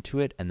buy into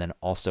it, and then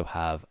also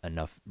have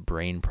enough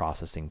brain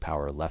processing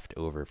power left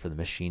over for the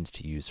machines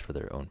to use for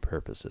their own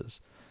purposes.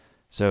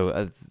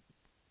 So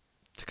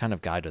to kind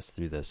of guide us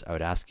through this, I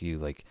would ask you,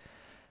 like,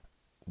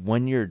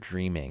 when you're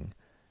dreaming,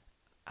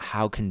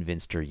 how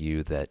convinced are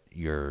you that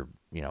you're,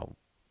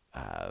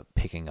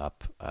 picking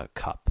up a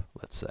cup,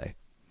 let's say?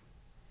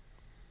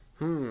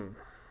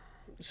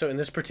 So in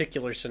this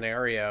particular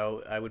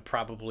scenario, I would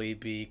probably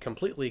be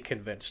completely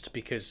convinced,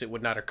 because it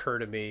would not occur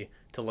to me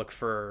to look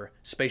for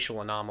spatial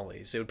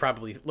anomalies. It would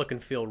probably look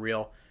and feel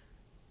real.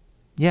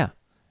 Yeah.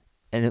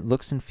 And it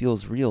looks and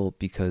feels real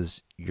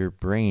because your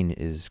brain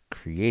is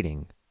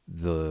creating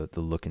the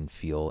look and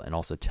feel, and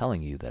also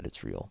telling you that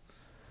it's real.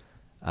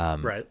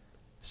 Right.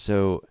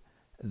 So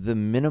the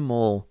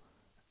minimal,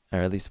 or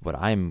at least what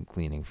I'm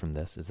gleaning from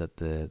this, is that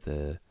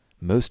the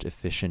most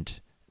efficient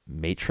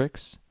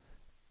matrix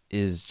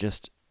is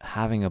just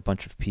having a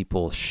bunch of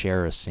people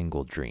share a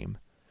single dream.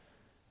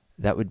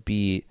 That would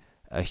be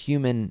a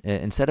human,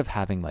 instead of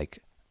having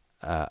like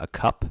a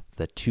cup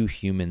that two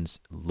humans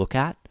look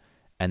at,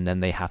 and then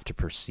they have to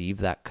perceive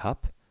that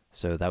cup.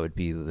 So that would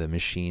be the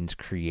machines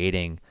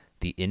creating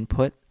the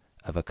input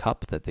of a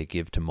cup that they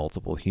give to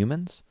multiple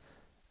humans.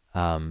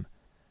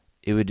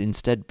 It would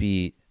instead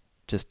be,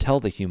 just tell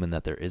the human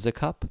that there is a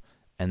cup,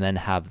 and then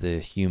have the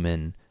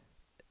human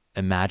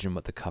imagine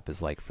what the cup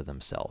is like for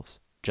themselves,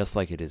 just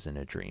like it is in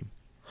a dream.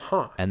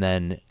 Huh. And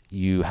then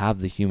you have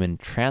the human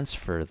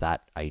transfer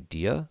that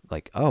idea,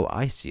 like, oh,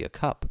 I see a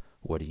cup.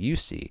 What do you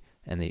see?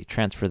 And they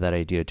transfer that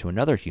idea to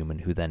another human,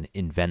 who then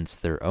invents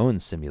their own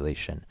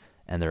simulation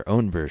and their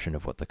own version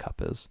of what the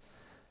cup is.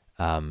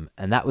 And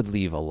that would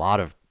leave a lot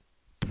of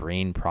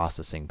brain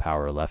processing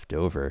power left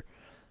over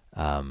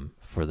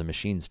for the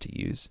machines to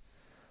use.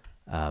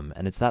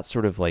 And it's that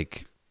sort of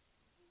like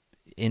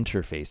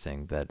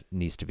interfacing that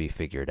needs to be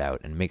figured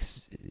out, and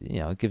makes,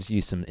 it gives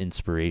you some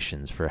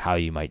inspirations for how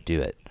you might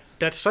do it.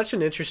 That's such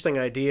an interesting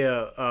idea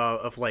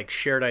of like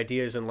shared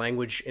ideas in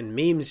language and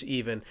memes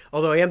even.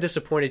 Although I am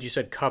disappointed you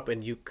said cup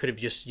and you could have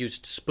just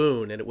used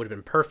spoon and it would have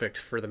been perfect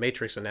for the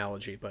Matrix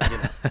analogy,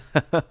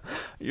 but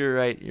You're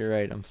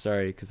right. I'm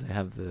sorry, because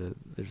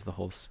there's the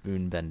whole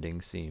spoon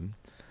bending scene.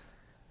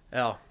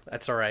 Oh,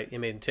 that's all right. I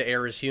mean, to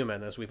err is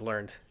human, as we've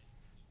learned.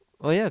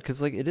 Well, yeah,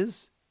 because like it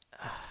is,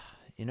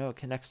 it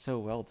connects so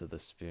well to the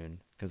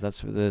spoon because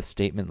that's the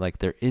statement, like,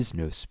 there is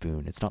no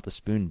spoon. It's not the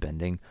spoon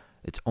bending.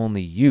 It's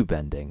only you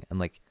bending. And,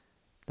 like,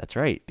 that's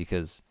right,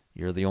 because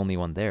you're the only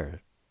one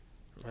there.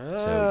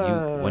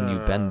 So when you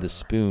bend the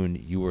spoon,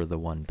 you are the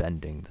one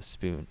bending the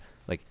spoon.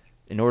 Like,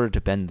 in order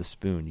to bend the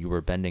spoon, you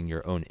were bending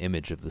your own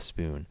image of the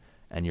spoon.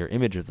 And your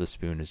image of the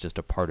spoon is just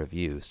a part of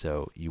you,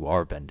 so you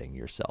are bending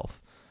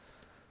yourself.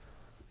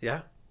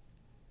 Yeah.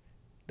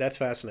 That's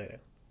fascinating.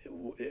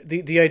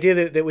 The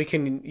idea that we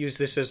can use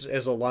this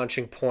as a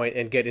launching point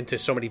and get into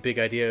so many big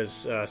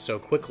ideas so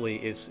quickly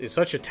is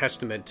such a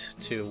testament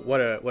to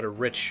what a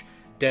rich,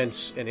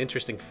 dense, and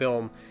interesting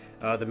film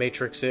The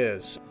Matrix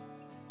is.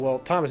 Well,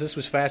 Thomas, this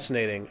was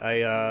fascinating. I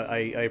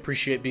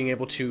appreciate being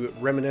able to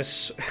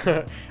reminisce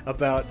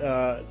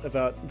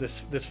about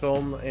this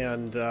film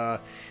and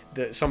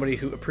somebody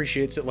who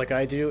appreciates it like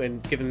I do,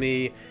 and given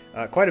me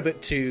quite a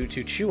bit to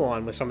chew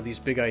on with some of these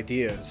big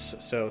ideas.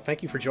 So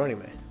thank you for joining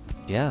me.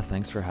 Yeah,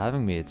 thanks for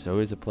having me. It's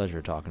always a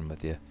pleasure talking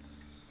with you.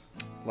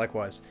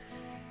 Likewise.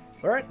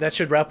 All right, that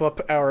should wrap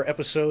up our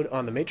episode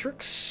on The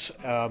Matrix.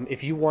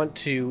 If you want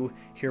to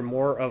hear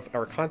more of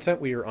our content,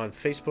 we are on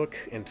Facebook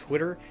and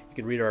Twitter. You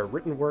can read our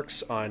written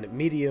works on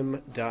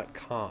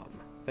medium.com.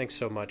 Thanks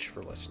so much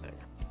for listening.